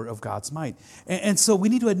power of God's might. And so we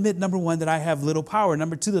need to admit, number one, that I have little power.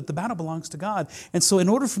 Number two, that the battle belongs to God. And so in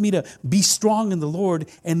order for me to be strong in the Lord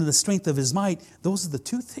and in the strength of his might, those are the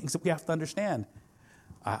 2 things that we have to understand.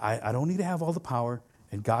 I don't need to have all the power,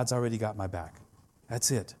 and God's already got my back.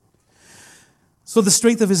 That's it. So the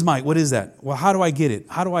strength of his might, what is that? Well, how do I get it?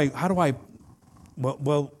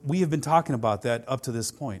 Well, we have been talking about that up to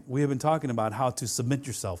this point. We have been talking about how to submit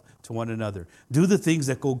yourself to one another. Do the things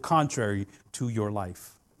that go contrary to your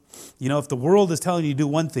life. You know, if the world is telling you to do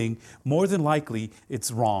one thing, more than likely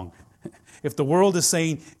it's wrong. If the world is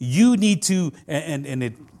saying you need to, and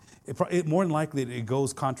it more than likely it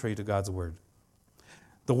goes contrary to God's word.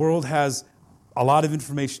 The world has a lot of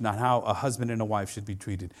information on how a husband and a wife should be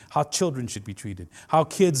treated, how children should be treated, how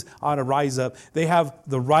kids ought to rise up. They have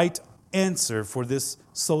the right answer for this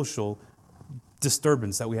social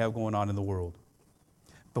disturbance that we have going on in the world.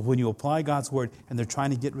 But when you apply God's word and they're trying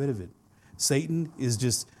to get rid of it, Satan is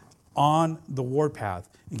just on the warpath,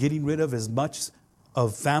 getting rid of as much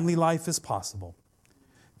of family life as possible,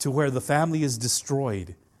 to where the family is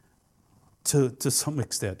destroyed to some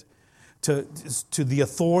extent, to the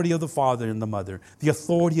authority of the father and the mother, the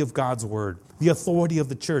authority of God's word, the authority of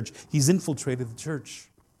the church. He's infiltrated the church.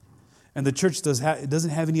 And the church doesn't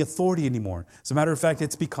have any authority anymore. As a matter of fact,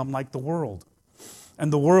 it's become like the world.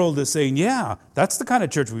 And the world is saying, yeah, that's the kind of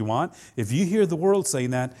church we want. If you hear the world saying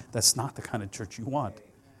that, that's not the kind of church you want.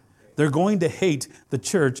 They're going to hate the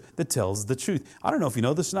church that tells the truth. I don't know if you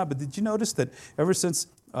know this or not, but did you notice that ever since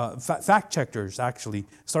fact checkers actually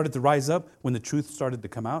started to rise up when the truth started to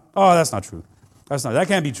come out? Oh, that's not true. That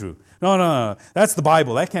can't be true. No. That's the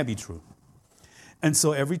Bible. That can't be true. And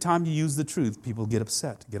so every time you use the truth, people get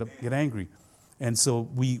upset, get angry. And so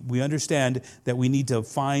we understand that we need to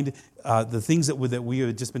find the things that we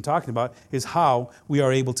have just been talking about is how we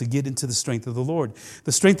are able to get into the strength of the Lord.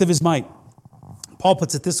 The strength of his might. Paul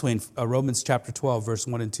puts it this way in Romans chapter 12, verse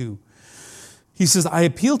 1 and 2. He says, I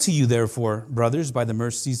appeal to you, therefore, brothers, by the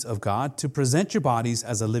mercies of God, to present your bodies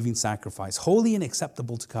as a living sacrifice, holy and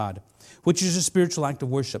acceptable to God, which is a spiritual act of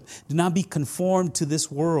worship. Do not be conformed to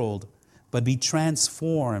this world, but be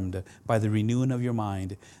transformed by the renewing of your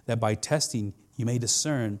mind, that by testing you may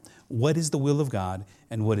discern what is the will of God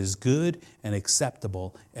and what is good and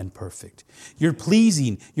acceptable and perfect. You're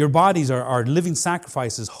pleasing, your bodies are living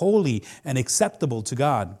sacrifices, holy and acceptable to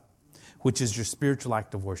God, which is your spiritual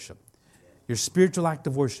act of worship. Your spiritual act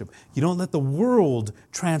of worship. You don't let the world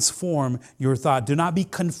transform your thought. Do not be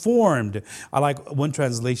conformed. I like one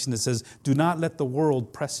translation that says, do not let the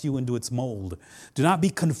world press you into its mold. Do not be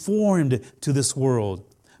conformed to this world,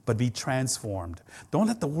 but be transformed. Don't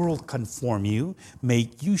let the world conform you,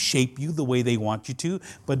 make you, shape you the way they want you to,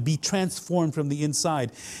 but be transformed from the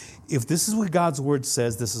inside. If this is what God's word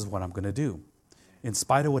says, this is what I'm going to do. In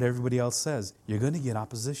spite of what everybody else says, you're going to get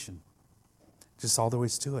opposition. Just all there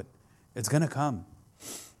is to it. It's going to come.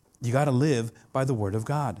 You got to live by the word of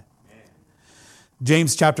God.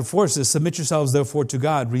 James chapter 4 says, submit yourselves therefore to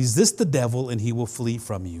God. Resist the devil and he will flee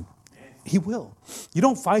from you. He will. You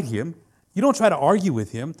don't fight him. You don't try to argue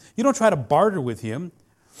with him. You don't try to barter with him.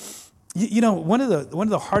 You know, one of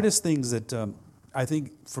the hardest things that I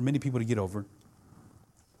think for many people to get over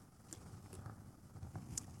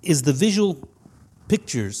is the visual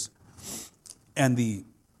pictures and the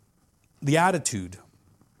attitude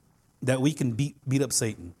that we can beat up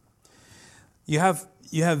Satan. You have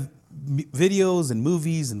videos and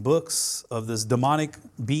movies and books of this demonic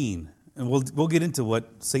being, and we'll get into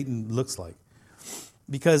what Satan looks like,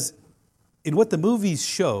 because in what the movies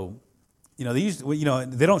show,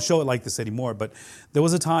 they don't show it like this anymore. But there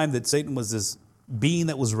was a time that Satan was this being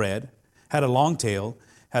that was red, had a long tail,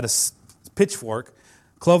 had a pitchfork,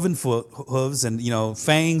 cloven hooves, and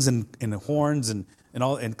fangs and horns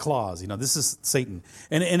and claws. This is Satan,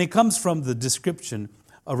 and it comes from the description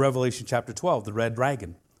of Revelation chapter 12, the red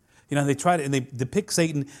dragon. They try to, and they depict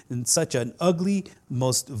Satan in such an ugly,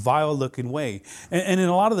 most vile-looking way. And in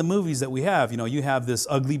a lot of the movies that we have, you have this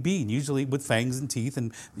ugly being, usually with fangs and teeth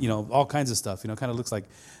and, all kinds of stuff. Kind of looks like,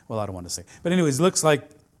 well, I don't want to say. But anyways, it looks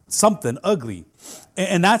like something ugly.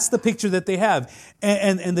 And that's the picture that they have.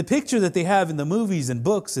 And the picture that they have in the movies and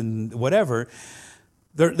books and whatever,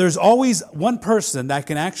 there's always one person that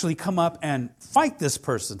can actually come up and fight this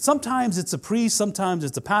person. Sometimes it's a priest, sometimes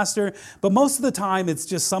it's a pastor, but most of the time it's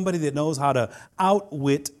just somebody that knows how to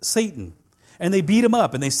outwit Satan. And they beat him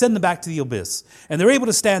up and they send him back to the abyss. And they're able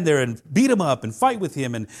to stand there and beat him up and fight with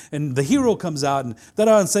him, and the hero comes out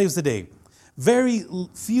and saves the day. Very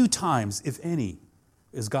few times, if any,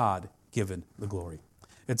 is God given the glory.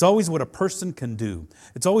 It's always what a person can do.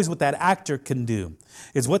 It's always what that actor can do.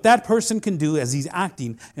 It's what that person can do as he's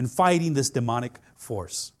acting and fighting this demonic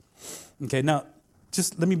force. Okay, now,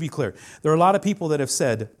 just let me be clear. There are a lot of people that have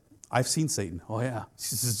said, I've seen Satan. Oh, yeah,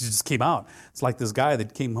 she just came out. It's like this guy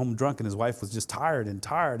that came home drunk and his wife was just tired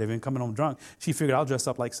of him coming home drunk. She figured, I'll dress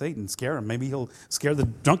up like Satan, scare him. Maybe he'll scare the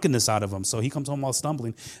drunkenness out of him. So he comes home all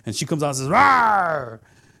stumbling, and she comes out and says, "Rawr!"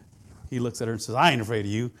 He looks at her and says, I ain't afraid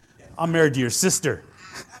of you. I'm married to your sister.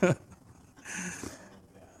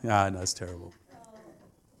 Yeah, no, it's terrible.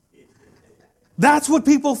 That's what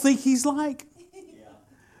people think he's like.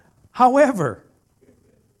 However,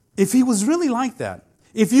 if he was really like that,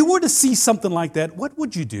 if you were to see something like that, what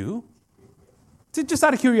would you do? Just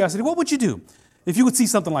out of curiosity, what would you do if you would see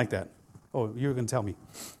something like that? Oh, you were going to tell me.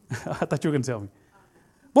 I thought you were going to tell me.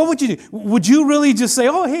 What would you do? Would you really just say,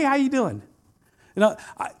 oh, hey, how you doing?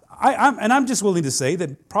 I'm just willing to say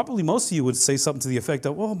that probably most of you would say something to the effect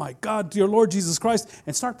of, oh my God, dear Lord Jesus Christ,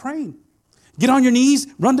 and start praying. Get on your knees,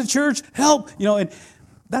 run to church, help, and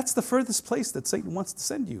that's the furthest place that Satan wants to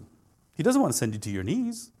send you. He doesn't want to send you to your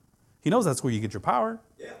knees. He knows that's where you get your power.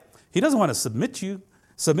 Yeah. He doesn't want to submit you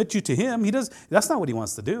to him. That's not what he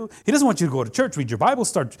wants to do. He doesn't want you to go to church, read your Bible,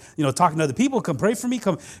 start, talking to other people, come pray for me,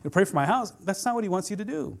 come pray for my house. That's not what he wants you to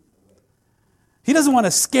do. He doesn't want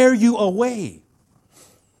to scare you away.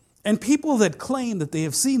 And people that claim that they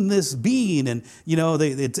have seen this being and,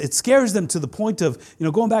 it scares them to the point of,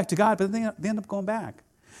 going back to God, but they end up going back.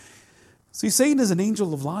 See, Satan is an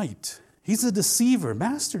angel of light. He's a deceiver,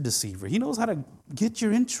 master deceiver. He knows how to get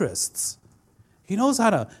your interests. He knows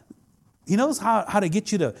how to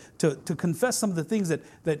get you to confess some of the things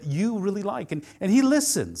that you really like. And he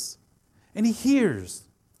listens and he hears.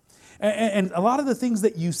 And a lot of the things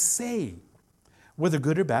that you say, whether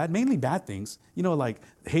good or bad, mainly bad things, like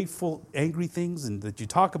hateful, angry things, and that you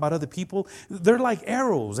talk about other people, they're like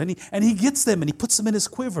arrows, and he gets them and he puts them in his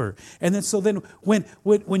quiver. And then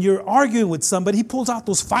when you're arguing with somebody, he pulls out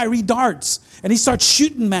those fiery darts and he starts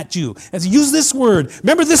shooting them at you. As he use this word,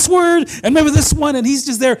 remember this word, and remember this one, and he's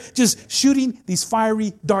just there, just shooting these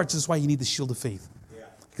fiery darts. That's why you need the shield of faith. Yeah.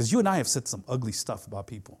 Because you and I have said some ugly stuff about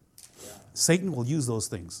people. Yeah. Satan will use those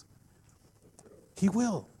things. He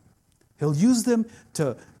will. He'll use them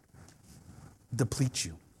to deplete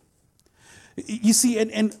you. You see,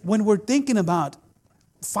 and when we're thinking about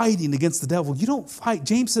fighting against the devil, you don't fight.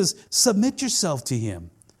 James says, submit yourself to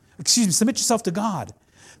him. Submit yourself to God.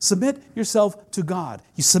 Submit yourself to God.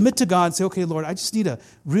 You submit to God and say, okay, Lord, I just need to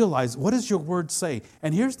realize, what does your word say?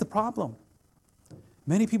 And here's the problem.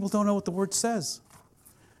 Many people don't know what the word says.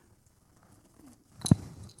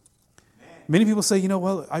 Many people say,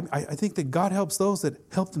 I think that God helps those that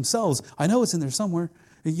help themselves. I know it's in there somewhere.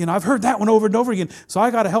 I've heard that one over and over again, so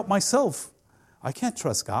I got to help myself. I can't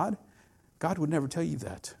trust God. God would never tell you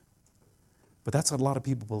that. But that's what a lot of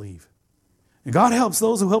people believe. And God helps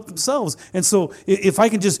those who help themselves. And so if I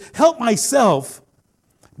can just help myself,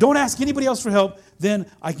 don't ask anybody else for help,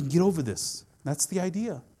 then I can get over this. That's the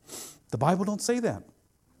idea. The Bible don't say that.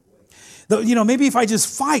 Maybe if I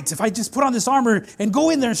just fight, if I just put on this armor and go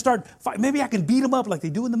in there and start fight, maybe I can beat them up like they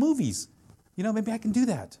do in the movies. Maybe I can do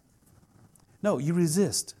that. No, you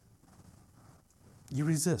resist. You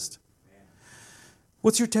resist.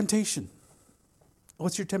 What's your temptation?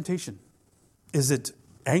 What's your temptation? Is it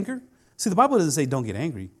anger? See, the Bible doesn't say don't get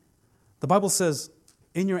angry. The Bible says,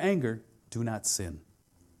 in your anger, do not sin.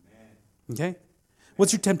 Okay?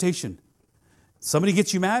 What's your temptation? Somebody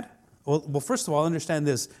gets you mad? Well, first of all, understand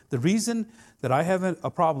this. The reason that I have a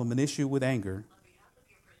problem, an issue with anger.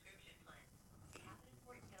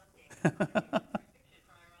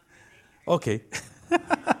 Okay.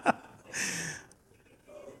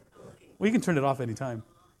 We can turn it off anytime.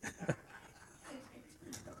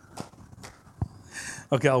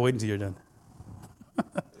 Okay, I'll wait until you're done.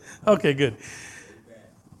 Okay, good.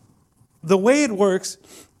 The way it works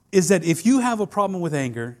is that if you have a problem with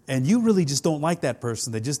anger and you really just don't like that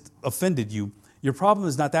person that just offended you, your problem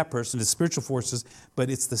is not that person, it's spiritual forces, but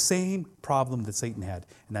it's the same problem that Satan had,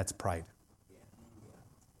 and that's pride.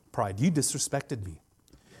 Pride. You disrespected me.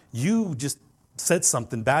 You just said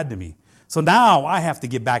something bad to me. So now I have to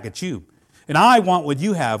get back at you. And I want what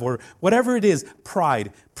you have, or whatever it is,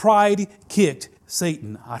 pride. Pride kicked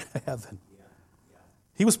Satan out of heaven.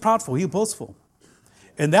 He was proudful, he was boastful.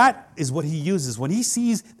 And that is what he uses. When he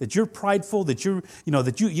sees that you're prideful, that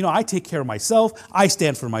I take care of myself, I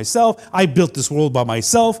stand for myself, I built this world by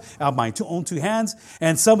myself, out of my own two hands,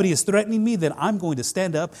 and somebody is threatening me, then I'm going to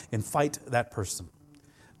stand up and fight that person.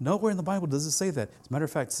 Nowhere in the Bible does it say that. As a matter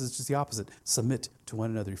of fact, it says just the opposite. Submit to one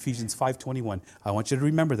another. Ephesians 5:21. I want you to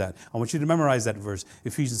remember that. I want you to memorize that verse.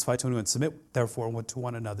 Ephesians 5:21. Submit, therefore, to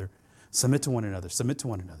one another. Submit to one another. Submit to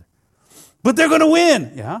one another. But they're going to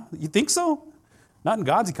win. Yeah, you think so? Not in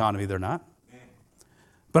God's economy, they're not.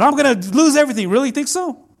 But I'm going to lose everything. Really think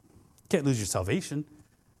so? Can't lose your salvation.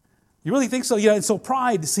 You really think so? Yeah, and so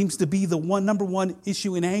pride seems to be the number one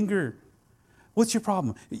issue in anger. What's your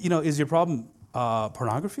problem? Is your problem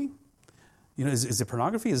pornography? Is it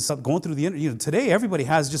pornography? Is it something going through the internet? Today everybody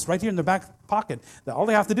has just right here in their back pocket that all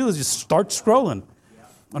they have to do is just start scrolling. Yeah.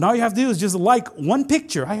 And all you have to do is just like one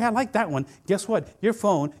picture. I like that one. Guess what? Your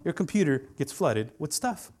phone, your computer gets flooded with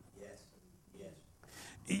stuff.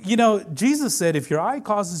 Yes. Jesus said, if your eye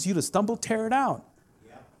causes you to stumble, tear it out.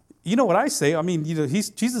 Yeah. You know what I say? I mean,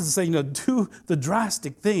 Jesus is saying, do the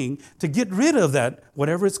drastic thing to get rid of that,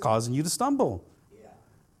 whatever it's causing you to stumble.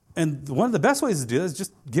 And one of the best ways to do that is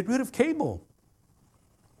just get rid of cable.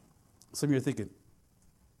 Some of you are thinking,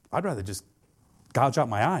 I'd rather just gouge out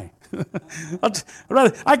my eye.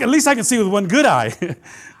 At least I can see with one good eye.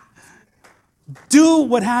 Do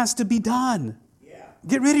what has to be done. Yeah.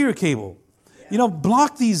 Get rid of your cable. Yeah.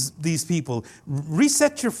 Block these people.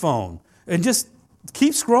 Reset your phone and just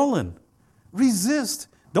keep scrolling. Resist.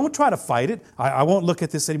 Don't try to fight it. I won't look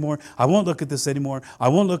at this anymore. I won't look at this anymore. I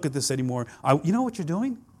won't look at this anymore. You know what you're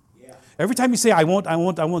doing? Every time you say, I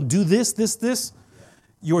won't do this,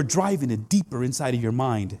 you're driving it deeper inside of your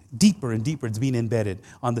mind. Deeper and deeper it's being embedded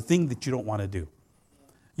on the thing that you don't want to do.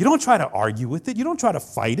 You don't try to argue with it. You don't try to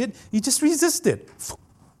fight it. You just resist it.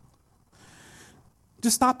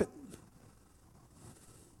 Just stop it.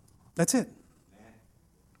 That's it.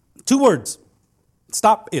 2 words.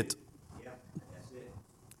 Stop it. Yeah, that's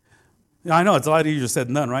it. I know it's a lot easier said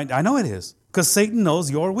than done, right? I know it is. Because Satan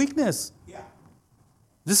knows your weakness.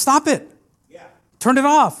 Just stop it. Yeah. Turn it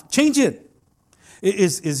off. Change it.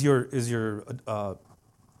 Is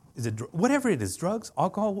it whatever it is, drugs,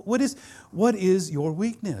 alcohol? What is your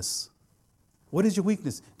weakness? What is your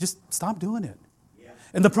weakness? Just stop doing it. Yeah.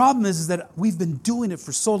 And the problem is that we've been doing it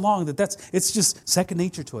for so long that it's just second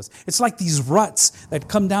nature to us. It's like these ruts that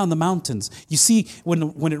come down the mountains. You see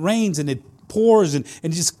when it rains and it pours and it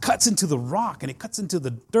just cuts into the rock and it cuts into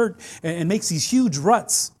the dirt and makes these huge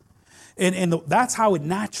ruts. And that's how it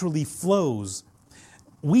naturally flows.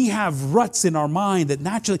 We have ruts in our mind that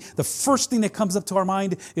naturally, the first thing that comes up to our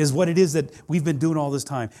mind is what it is that we've been doing all this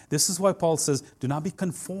time. This is why Paul says, do not be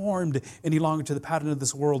conformed any longer to the pattern of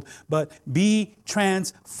this world, but be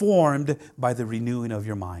transformed by the renewing of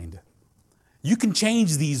your mind. You can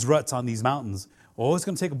change these ruts on these mountains. Oh, it's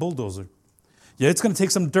going to take a bulldozer. Yeah, it's going to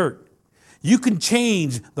take some dirt. You can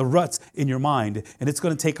change the ruts in your mind, and it's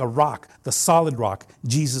going to take a rock, the solid rock,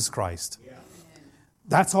 Jesus Christ. Yeah.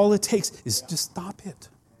 That's all it takes is just stop it.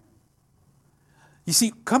 You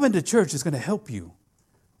see, coming to church is going to help you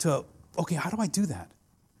to, okay, how do I do that?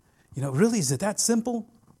 Really, is it that simple?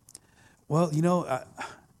 Well, the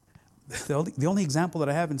only example that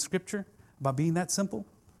I have in Scripture about being that simple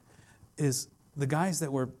is the guys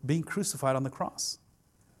that were being crucified on the cross.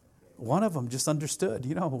 One of them just understood,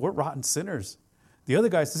 we're rotten sinners. The other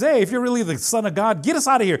guy says, hey, if you're really the Son of God, get us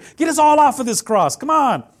out of here. Get us all off of this cross. Come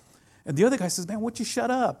on. And the other guy says, man, why don't you shut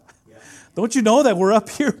up? Yeah. Don't you know that we're up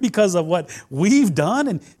here because of what we've done?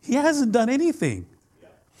 And he hasn't done anything. Yeah.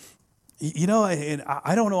 You know, and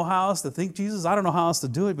I don't know how else to think, Jesus. I don't know how else to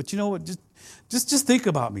do it. But you know what? Just think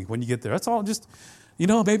about me when you get there. That's all. Just, you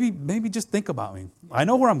know, maybe just think about me. I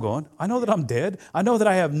know where I'm going. I know that I'm dead. I know that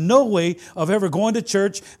I have no way of ever going to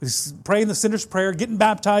church, praying the sinner's prayer, getting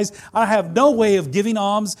baptized. I have no way of giving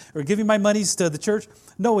alms or giving my monies to the church.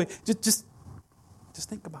 No way. Just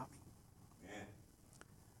think about me. Yeah.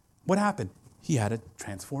 What happened? He had a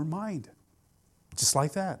transformed mind. Just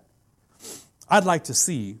like that. I'd like to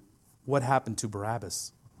see what happened to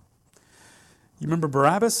Barabbas. You remember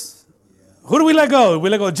Barabbas? Who do we let go? We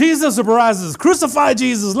let go Jesus or Barabbas? Crucify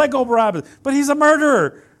Jesus, let go Barabbas. But he's a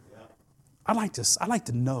murderer. Yeah. I'd like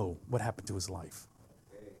to know what happened to his life.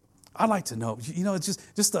 Okay. I'd like to know. You know, it's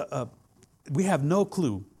just we have no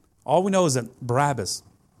clue. All we know is that Barabbas.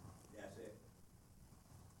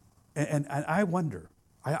 And I wonder,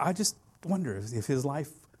 I just wonder if his life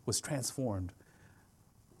was transformed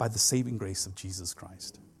by the saving grace of Jesus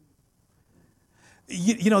Christ.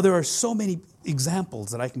 You know, there are so many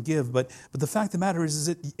examples that I can give, but the fact of the matter is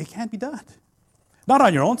it can't be done. Not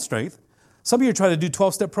on your own strength. Some of you are trying to do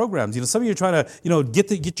 12-step programs. You know, some of you are trying to, you know,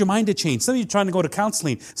 get your mind to change. Some of you are trying to go to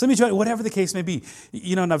counseling. Some of you are trying, whatever the case may be.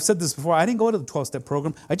 You know, and I've said this before. I didn't go to the 12-step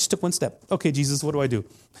program. I just took one step. Okay, Jesus, what do I do?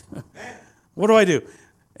 What do I do?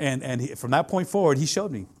 And from that point forward, he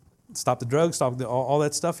showed me. Stop the drugs, stop all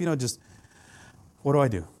that stuff. You know, just what do I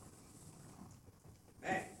do?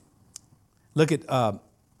 Look at,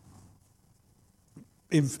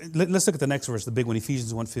 let's look at the next verse, the big one,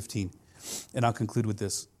 Ephesians 1:15, and I'll conclude with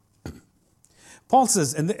this. Paul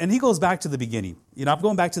says, and he goes back to the beginning. You know, I'm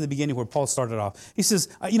going back to the beginning where Paul started off. He says,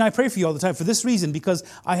 you know, I pray for you all the time for this reason, because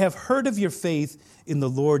I have heard of your faith in the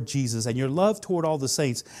Lord Jesus and your love toward all the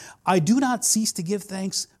saints. I do not cease to give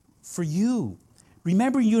thanks for you,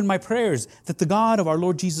 remembering you in my prayers, that the God of our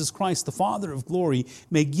Lord Jesus Christ, the Father of glory,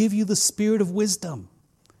 may give you the spirit of wisdom.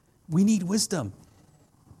 We need wisdom.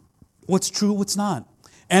 What's true, what's not.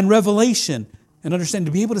 And revelation and understanding,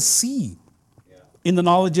 to be able to see in the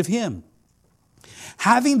knowledge of him.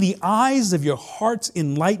 Having the eyes of your hearts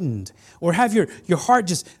enlightened, or have your heart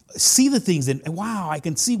just see the things and wow, I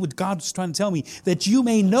can see what God's trying to tell me, that you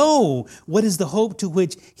may know what is the hope to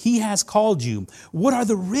which he has called you. What are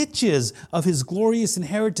the riches of his glorious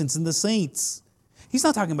inheritance in the saints? He's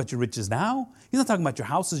not talking about your riches now. He's not talking about your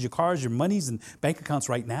houses, your cars, your monies, and bank accounts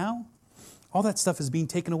right now. All that stuff is being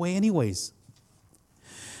taken away anyways.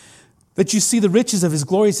 That you see the riches of his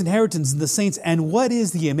glorious inheritance in the saints, and what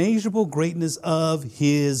is the immeasurable greatness of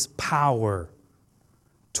his power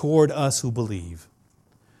toward us who believe.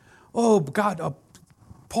 Oh, God,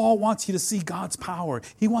 Paul wants you to see God's power.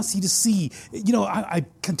 He wants you to see, you know, I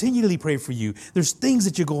continually pray for you. There's things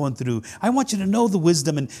that you're going through. I want you to know the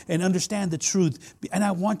wisdom and understand the truth. And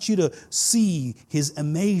I want you to see his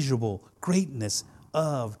immeasurable greatness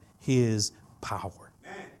of his power.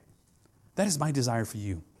 That is my desire for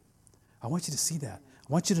you. I want you to see that.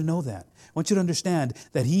 I want you to know that. I want you to understand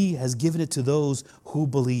that he has given it to those who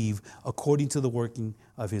believe according to the working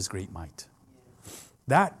of his great might.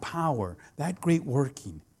 That power, that great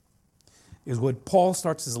working is what Paul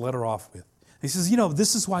starts his letter off with. He says, you know,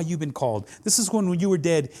 this is why you've been called. This is when you were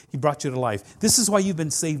dead, he brought you to life. This is why you've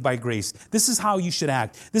been saved by grace. This is how you should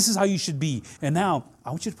act. This is how you should be. And now, I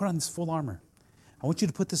want you to put on this full armor. I want you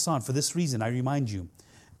to put this on for this reason. I remind you.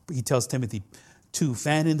 He tells Timothy, to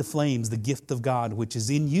fan into flames the gift of God, which is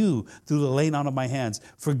in you through the laying on of my hands.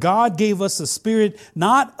 For God gave us a spirit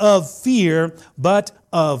not of fear, but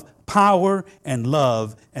of power and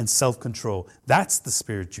love and self-control. That's the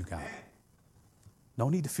spirit you got. No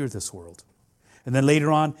need to fear this world. And then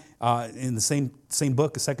later on, in the same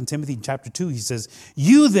book, 2 Timothy chapter 2, he says,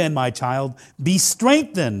 you then, my child, be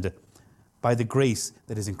strengthened by the grace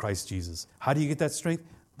that is in Christ Jesus. How do you get that strength?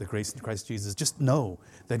 The grace in Christ Jesus. Just know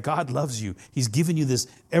that God loves you. He's given you this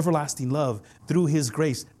everlasting love through his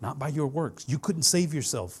grace, not by your works. You couldn't save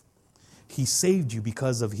yourself. He saved you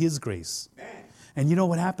because of his grace. And you know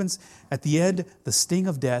what happens? At the end, the sting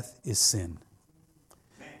of death is sin.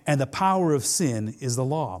 And the power of sin is the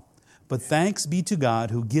law. But thanks be to God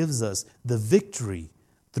who gives us the victory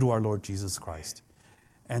through our Lord Jesus Christ.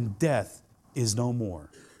 And death is no more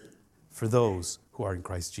for those who are in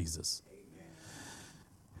Christ Jesus.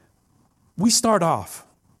 We start off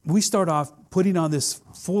putting on this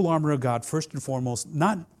full armor of God first and foremost,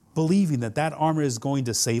 not believing that armor is going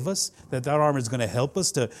to save us, that armor is going to help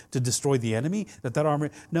us to destroy the enemy,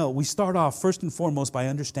 No, we start off first and foremost by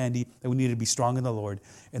understanding that we need to be strong in the Lord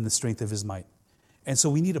and the strength of his might. And so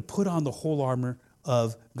we need to put on the whole armor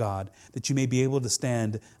of God, that you may be able to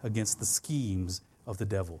stand against the schemes of the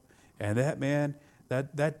devil. And that man,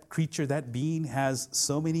 that creature, that being has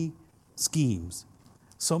so many schemes,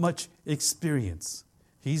 so much experience.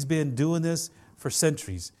 He's been doing this for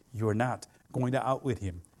centuries. You are not going to outwit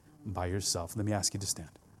him by yourself. Let me ask you to stand.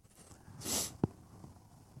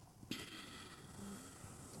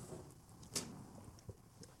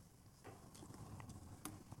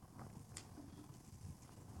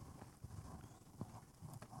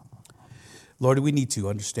 Lord, we need to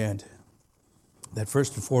understand that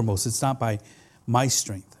first and foremost, it's not by my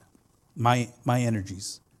strength, my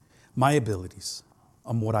energies, my abilities,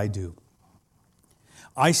 on what I do.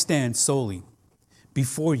 I stand solely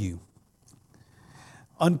before you,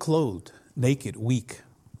 unclothed, naked, weak,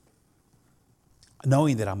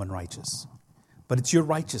 knowing that I'm unrighteous. But it's your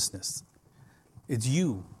righteousness. It's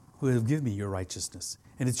you who have given me your righteousness.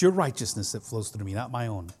 And it's your righteousness that flows through me, not my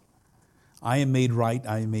own. I am made right,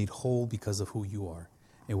 I am made whole because of who you are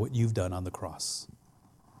and what you've done on the cross.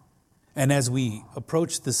 And as we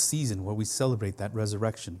approach this season where we celebrate that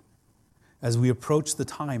resurrection, as we approach the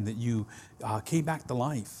time that you came back to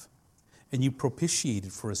life and you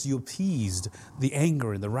propitiated for us, you appeased the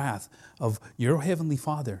anger and the wrath of your heavenly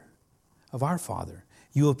Father, of our Father.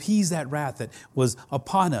 You appeased that wrath that was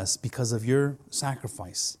upon us because of your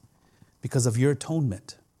sacrifice, because of your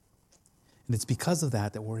atonement. And it's because of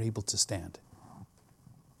that that we're able to stand.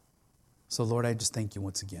 So, Lord, I just thank you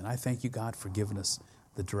once again. I thank you, God, for giving us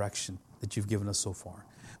the direction that you've given us so far.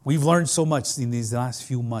 We've learned so much in these last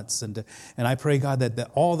few months, and I pray, God,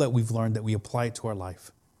 that all that we've learned, that we apply it to our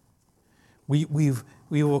life. We've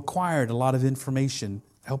acquired a lot of information.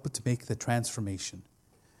 Help it to make the transformation,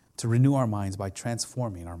 to renew our minds by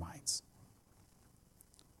transforming our minds.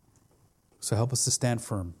 So help us to stand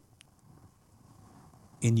firm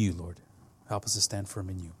in you, Lord. Help us to stand firm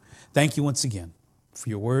in you. Thank you once again for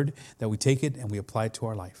your word, that we take it and we apply it to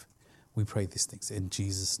our life. We pray these things in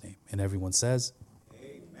Jesus' name. And everyone says,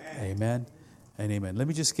 amen. Amen and amen. Let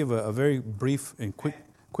me just give a very brief and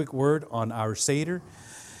quick word on our Seder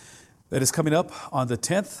that is coming up on the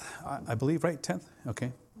 10th, I believe, right? 10th?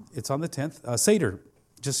 Okay. It's on the 10th. Seder,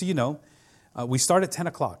 just so you know, we start at 10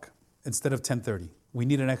 o'clock instead of 10:30. We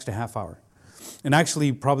need an extra half hour. And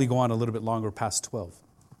actually probably go on a little bit longer past 12.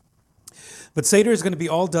 But Seder is going to be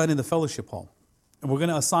all done in the fellowship hall. And we're going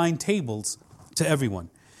to assign tables to everyone.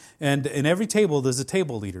 And in every table, there's a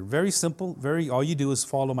table leader. Very simple. All you do is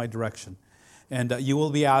follow my direction. And you will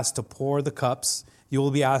be asked to pour the cups. You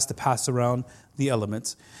will be asked to pass around the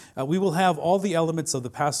elements. We will have all the elements of the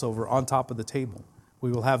Passover on top of the table.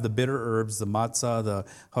 We will have the bitter herbs, the matzah, the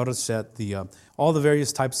haroshet, all the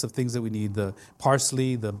various types of things that we need, the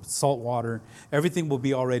parsley, the salt water. Everything will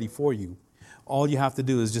be all ready for you. All you have to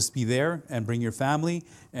do is just be there and bring your family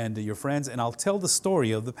and your friends, and I'll tell the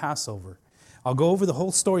story of the Passover. I'll go over the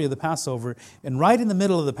whole story of the Passover, and right in the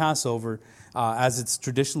middle of the Passover, as it's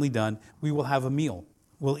traditionally done, we will have a meal.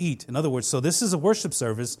 We'll eat. In other words, so this is a worship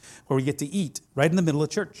service where we get to eat right in the middle of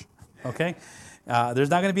church, okay? There's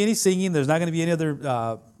not going to be any singing. There's not going to be any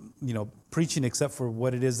other, preaching except for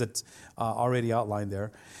what it is that's already outlined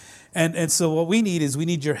there. And so what we need is we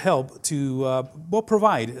need your help to,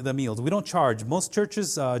 provide the meals. We don't charge. Most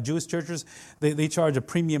churches, Jewish churches, they charge a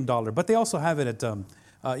premium dollar, but they also have it at, at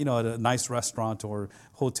a nice restaurant or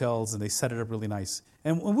hotels, and they set it up really nice.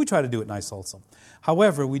 And we try to do it nice also.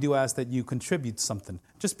 However, we do ask that you contribute something.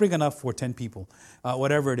 Just bring enough for 10 people,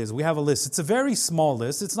 whatever it is. We have a list. It's a very small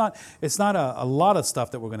list. It's not a lot of stuff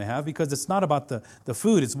that we're going to have, because it's not about the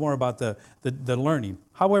food. It's more about the learning.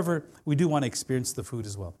 However, we do want to experience the food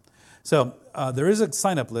as well. So there is a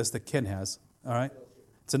sign-up list that Ken has. All right,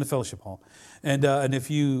 it's in the fellowship hall, and if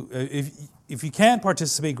you can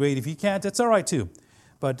participate, great. If you can't, that's all right too.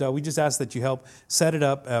 But we just ask that you help set it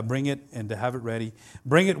up, bring it, and to have it ready.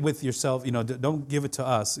 Bring it with yourself. Don't give it to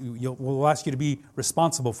us. We'll ask you to be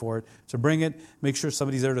responsible for it. So bring it. Make sure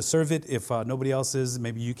somebody's there to serve it. If nobody else is,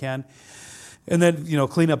 maybe you can. And then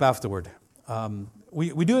clean up afterward.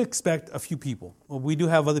 We do expect a few people. We do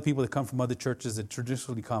have other people that come from other churches that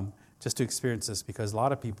traditionally come just to experience this, because a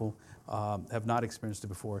lot of people have not experienced it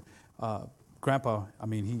before. Grandpa,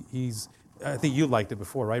 he's. I think you liked it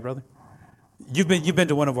before, right, brother? You've been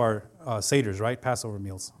to one of our Seders, right? Passover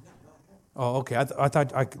meals. Oh, okay.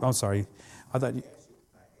 I'm sorry. I thought.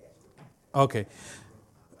 Okay.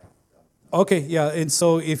 Okay. Yeah. And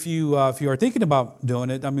so if you are thinking about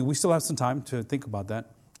doing it, we still have some time to think about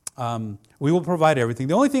that. We will provide everything.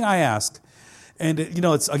 The only thing I ask, and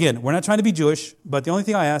it's again, we're not trying to be Jewish, but the only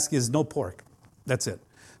thing I ask is no pork. That's it.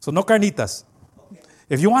 So no carnitas.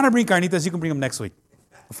 If you want to bring carnitas, you can bring them next week,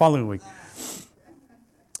 the following week.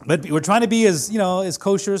 But we're trying to be as, as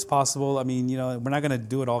kosher as possible. I mean, we're not going to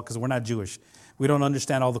do it all because we're not Jewish. We don't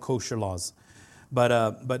understand all the kosher laws. But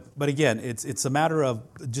again, it's a matter of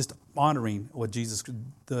just honoring what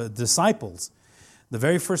the disciples, the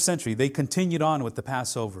very first century, they continued on with the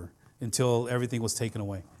Passover until everything was taken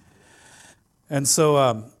away. And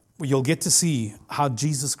so you'll get to see how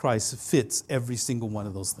Jesus Christ fits every single one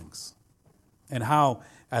of those things. And how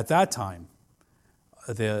at that time,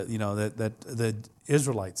 the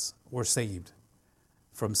Israelites were saved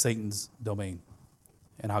from Satan's domain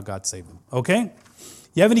and how God saved them. Okay?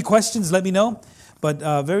 You have any questions, let me know.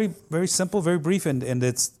 But very, very simple, very brief, and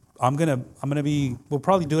we'll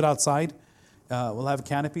probably do it outside. We'll have a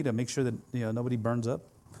canopy to make sure that nobody burns up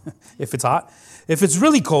if it's hot. If it's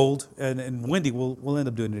really cold and windy, we'll end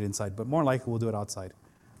up doing it inside, but more likely we'll do it outside.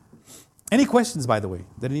 Any questions, by the way,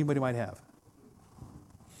 that anybody might have?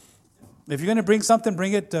 If you're going to bring something,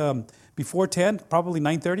 bring it before 10, probably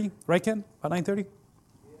 9:30, right, Ken? About 9:30?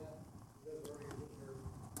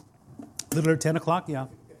 A little early, 10 o'clock, yeah.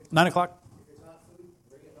 9 o'clock?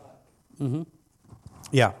 Mm-hmm.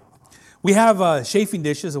 Yeah. We have chafing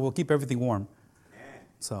dishes, and we'll keep everything warm.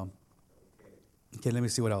 So, okay, let me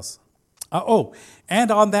see what else.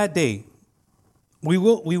 And on that day, we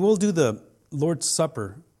will do the Lord's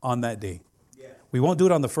Supper on that day. Yeah. We won't do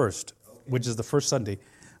it on the first, which is the first Sunday.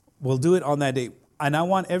 We'll do it on that day, and I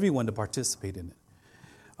want everyone to participate in it.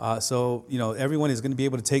 So everyone is going to be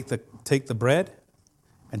able to take the bread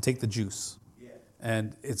and take the juice,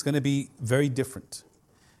 and it's going to be very different.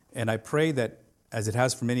 And I pray that, as it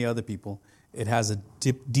has for many other people, it has a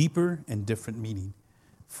deeper and different meaning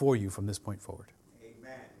for you from this point forward.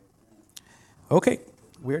 Amen. Okay,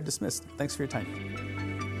 we are dismissed. Thanks for your time.